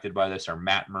been affected by this are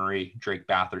Matt Murray, Drake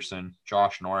Batherson,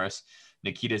 Josh Norris,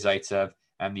 Nikita Zaitsev,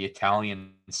 and the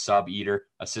Italian sub-eater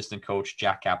assistant coach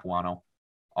Jack Capuano,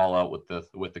 all out with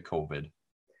the COVID.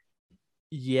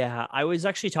 Yeah, I was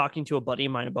actually talking to a buddy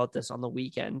of mine about this on the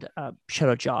weekend. Shout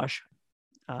out Josh.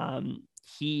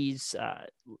 He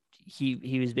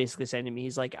was basically saying to me,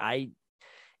 he's like,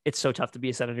 it's so tough to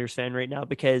be a Senators fan right now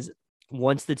because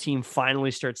once the team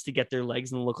finally starts to get their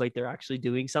legs and look like they're actually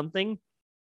doing something,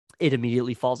 it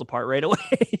immediately falls apart right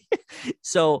away.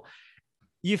 So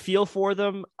you feel for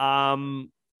them. And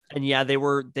yeah, they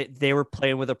were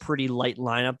playing with a pretty light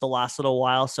lineup the last little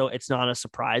while. So it's not a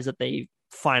surprise that they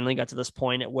finally got to this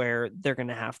point at where they're going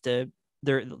to have to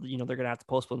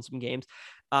postpone some games.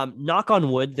 Knock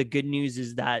on wood. The good news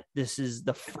is that this is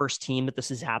the first team that this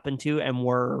has happened to. And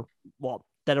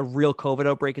that a real COVID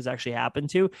outbreak has actually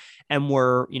happened to. And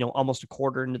we're, almost a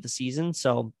quarter into the season.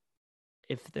 So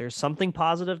if there's something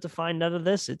positive to find out of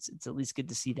this, it's at least good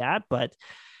to see that. But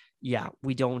yeah,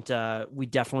 we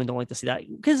definitely don't like to see that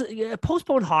because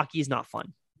postponed hockey is not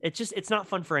fun. It's not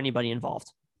fun for anybody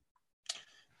involved.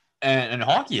 And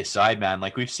hockey aside, man,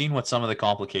 like we've seen what some of the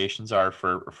complications are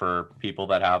for people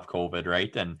that have COVID,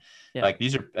 right? And like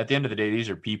these are, at the end of the day,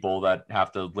 these are people that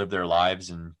have to live their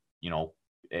lives, and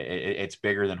it's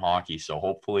bigger than hockey. So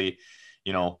hopefully,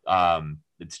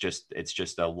 it's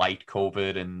just a light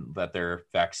COVID, and that their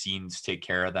vaccines take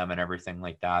care of them and everything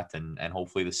like that. And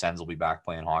hopefully the Sens will be back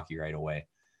playing hockey right away.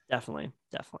 Definitely.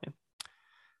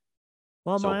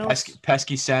 Well, so Miles,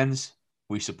 pesky Sens,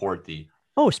 we support thee.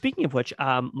 Oh, speaking of which,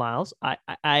 Miles, I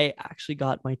actually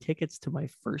got my tickets to my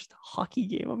first hockey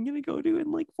game I'm going to go to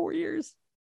in like 4 years.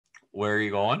 Where are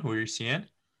you going? Who are you seeing?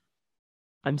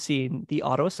 I'm seeing the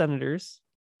Ottawa Senators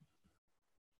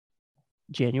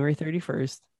January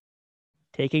 31st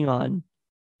taking on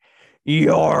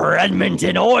your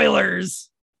Edmonton Oilers.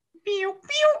 Pew,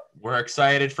 pew. We're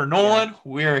excited for Nolan. Yeah.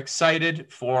 We're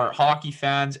excited for hockey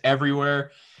fans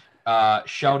everywhere.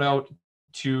 Shout out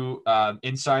to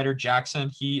Insider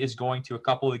Jackson. He is going to a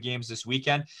couple of the games this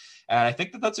weekend. And I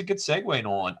think that's a good segue,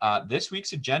 Nolan. This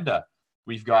week's agenda,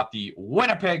 we've got the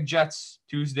Winnipeg Jets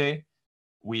Tuesday.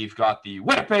 We've got the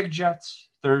Winnipeg Jets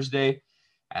Thursday.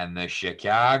 And the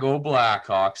Chicago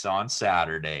Blackhawks on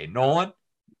Saturday. Nolan,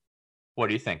 what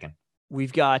are you thinking?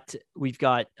 We've got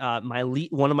one of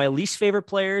my least favorite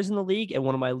players in the league and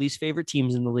one of my least favorite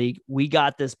teams in the league. We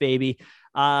got this, baby.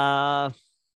 Do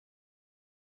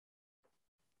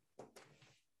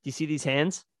you see these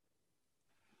hands?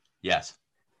 Yes.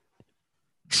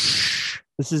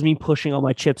 This is me pushing all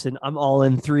my chips in. I'm all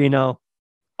in 3-0.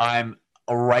 I'm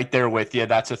right there with you.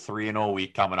 That's a 3-0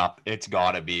 week coming up. It's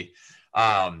got to be.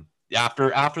 After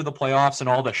the playoffs and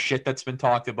all the shit that's been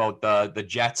talked about the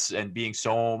Jets and being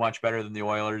so much better than the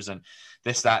Oilers and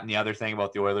this, that, and the other thing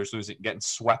about the Oilers getting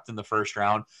swept in the first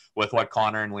round with what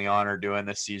Connor and Leon are doing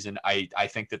this season, I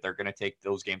think that they're going to take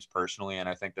those games personally, and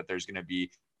I think that there's going to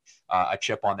be a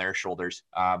chip on their shoulders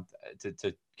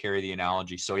to carry the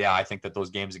analogy. So yeah, I think that those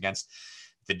games against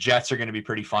the Jets are going to be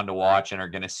pretty fun to watch and are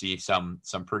going to see some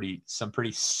pretty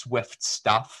swift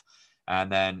stuff. And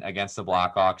then against the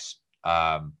Blackhawks,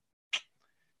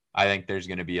 I think there's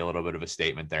going to be a little bit of a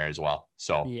statement there as well.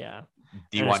 So yeah,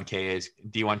 D1K is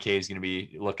going to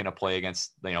be looking to play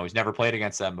against, he's never played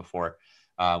against them before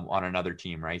on another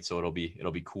team, right? So it'll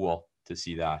be cool to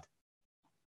see that.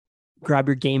 Grab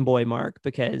your Game Boy, Mark,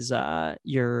 because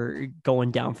you're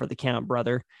going down for the count,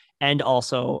 brother. And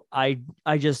also, I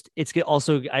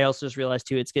also just realized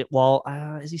too. Is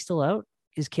he still out?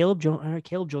 Is Caleb Jones?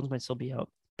 Caleb Jones might still be out,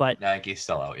 but I think he's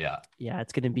still out. Yeah. yeah,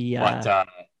 it's gonna be But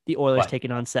the Oilers but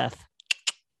taking on Seth.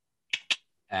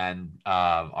 and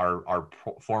our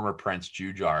former Prince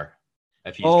Jujar,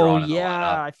 if he's Oh drawn in the yeah,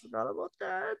 lineup. I forgot about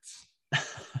that.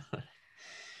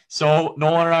 So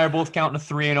Nolan and I are both counting a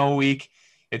 3-0 week.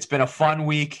 It's been a fun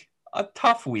week, a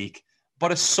tough week,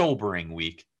 but a sobering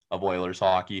week of Oilers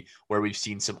hockey, where we've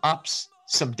seen some ups,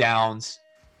 some downs,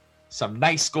 some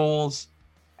nice goals,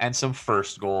 and some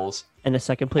first goals. And a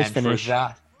second place finish.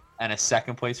 And a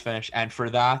second place finish. And for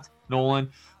that, Nolan,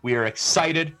 we are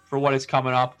excited for what is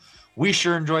coming up. We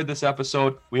sure enjoyed this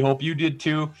episode. We hope you did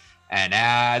too. And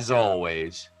as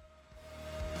always,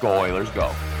 go Oilers,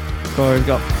 go. Go Oilers,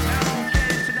 go.